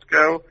East Coast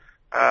go,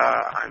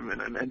 I'm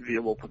in an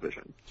enviable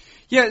position.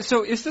 Yeah.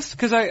 So is this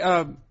because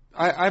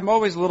I'm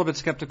always a little bit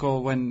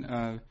skeptical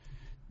when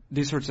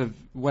these sorts of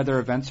weather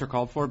events are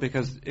called for,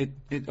 because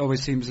it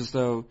always seems as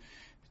though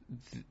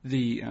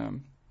the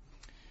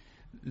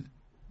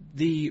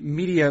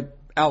media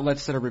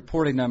outlets that are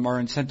reporting them are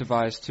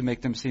incentivized to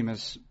make them seem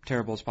as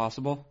terrible as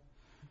possible.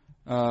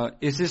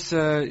 Is this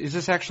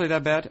actually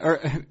that bad? Or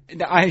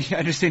I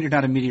understand you're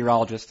not a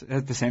meteorologist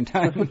at the same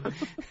time.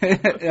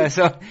 But this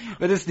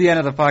is the end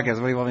of the podcast.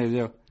 What do you want me to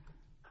do?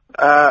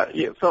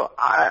 So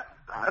I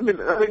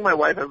think my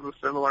wife has a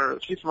similar.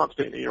 She's from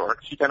upstate New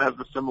York. She kind of has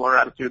the similar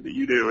attitude that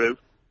you do. Is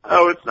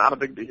it's not a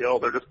big deal.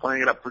 They're just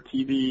playing it up for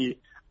TV.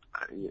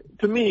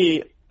 To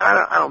me,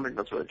 I don't think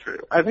that's really true.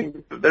 I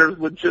think that there's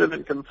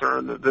legitimate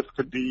concern that this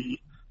could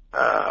be,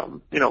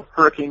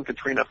 Hurricane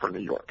Katrina for New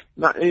York.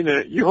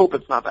 You hope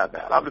it's not that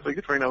bad. Obviously,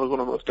 Katrina was one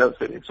of the most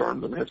devastating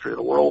storms in the history of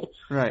the world,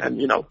 right? And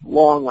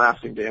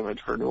long-lasting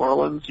damage for New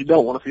Orleans. You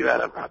don't want to see that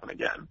ever happen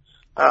again.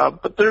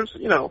 But there's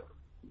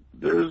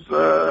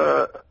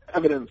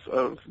evidence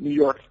of New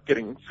York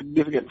getting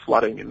significant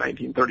flooding in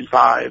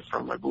 1935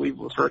 from, I believe, it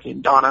was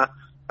Hurricane Donna,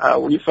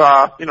 where you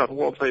saw, the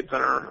World Trade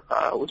Center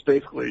was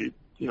basically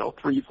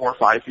 3, 4,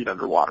 5 feet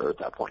underwater at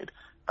that point.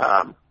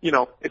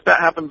 If that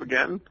happens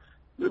again,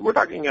 we're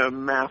talking a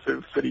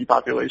massive city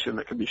population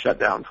that could be shut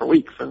down for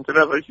weeks, and could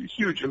have a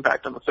huge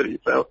impact on the city.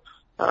 So,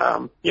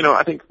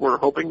 I think we're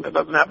hoping that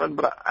doesn't happen,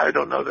 but I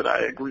don't know that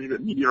I agree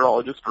that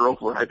meteorologists are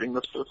overhyping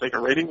this for the sake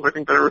of ratings. I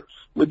think they're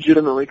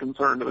legitimately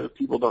concerned that if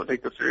people don't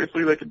take this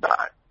seriously, they could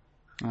die.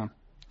 Oh.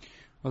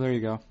 Well, there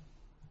you go.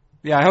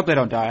 Yeah, I hope they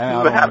don't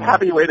die. This is a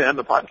happy way to end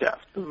the podcast.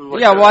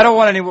 I don't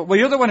want anyone. Well,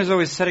 you're the one who's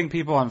always setting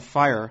people on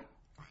fire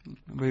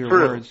with your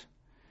words.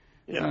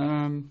 Yeah.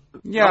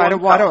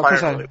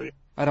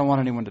 I don't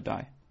want anyone to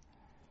die.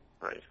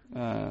 Right.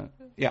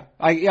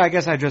 I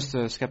guess I'm just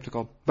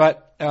skeptical.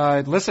 But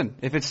listen,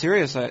 if it's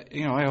serious, I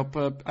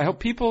hope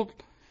people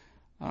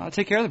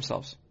take care of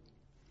themselves.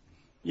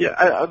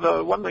 Yeah,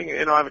 the one thing,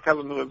 I have a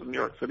cousin who lives in New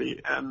York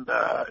City, and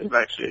is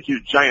actually a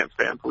huge Giants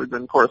fan, so we've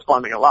been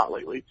corresponding a lot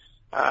lately.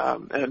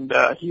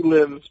 He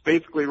lives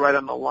basically right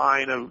on the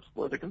line of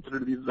what they consider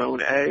to be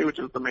Zone A, which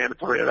is the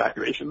mandatory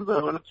evacuation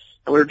zone.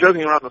 And we were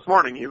joking around this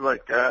morning. He's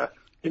like,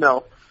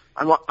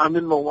 I'm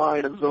in the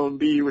line of Zone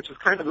B, which is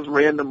kind of this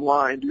random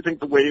line. Do you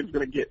think the wave's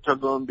going to get to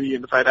Zone B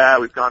and decide,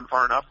 we've gone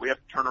far enough, we have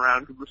to turn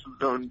around because this is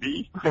Zone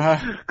B?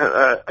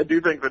 I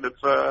do think that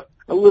it's a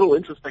little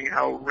interesting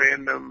how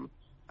random,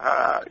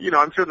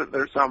 I'm sure that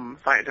there's some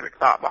scientific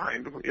thought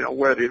behind,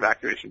 where the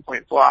evacuation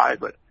points lie,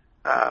 but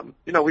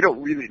we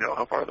don't really know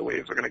how far the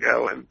waves are going to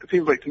go. And it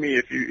seems like to me,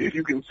 if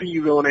you can see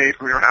Zone A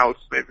from your house,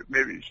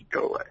 maybe you should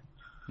go away.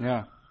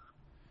 Yeah.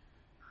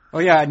 Oh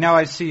yeah. Now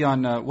I see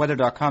on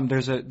weather.com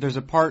there's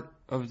a part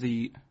of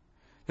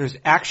there's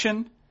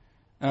action,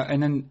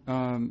 and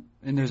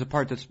there's a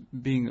part that's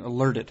being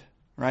alerted,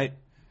 right?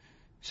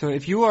 So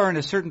if you are in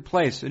a certain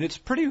place, and it's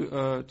pretty,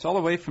 it's all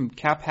the way from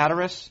Cap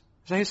Hatteras. Is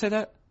that how you say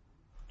that?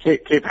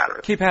 Cape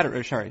Hatteras. Cape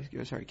Hatteras.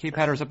 Sorry. Cape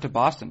Hatteras up to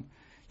Boston.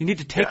 You need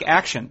to take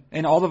action,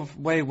 and all the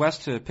way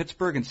west to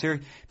Pittsburgh and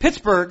Syracuse.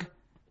 Pittsburgh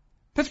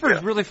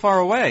is really far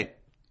away.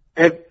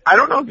 And I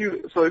don't know if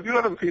you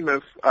haven't seen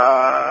this,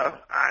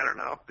 I don't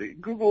know,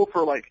 Google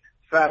for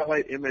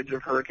satellite image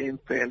of Hurricane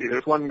Sandy.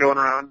 There's one going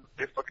around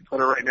Facebook and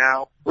Twitter right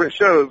now where it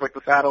shows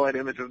the satellite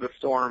image of the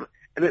storm,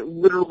 and it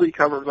literally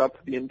covers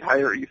up the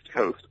entire East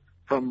Coast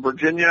from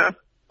Virginia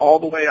all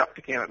the way up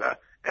to Canada,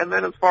 and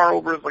then as far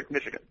over as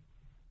Michigan.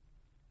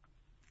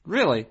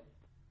 Really?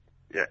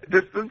 Yeah,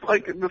 this is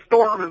the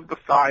storm is the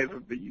size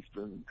of the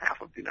eastern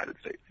half of the United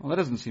States. Well, that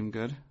doesn't seem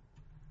good.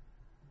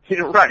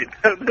 Right.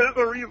 There's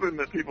a reason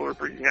that people are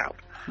freaking out.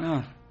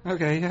 Oh,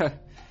 okay, yeah.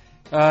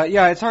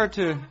 It's hard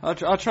to...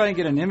 I'll try and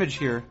get an image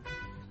here.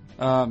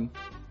 Yeah,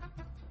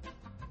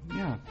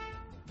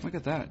 look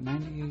at that.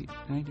 90,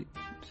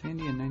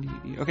 Sandy and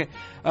 98. Okay,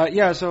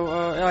 so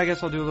I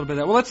guess I'll do a little bit of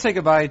that. Well, let's say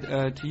goodbye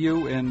to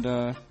you,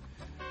 and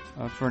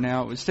for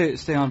now,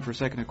 stay on for a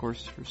second, of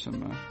course, for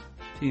some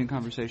tea and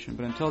conversation.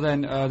 But until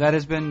then, that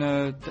has been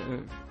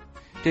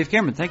Dave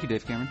Cameron. Thank you,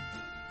 Dave Cameron.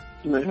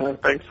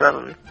 Thanks for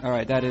having me. All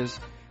right, that is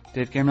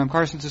Dave Cameron. I'm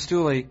Carson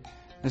Sestouli.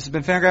 This has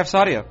been Fangraphs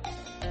Audio.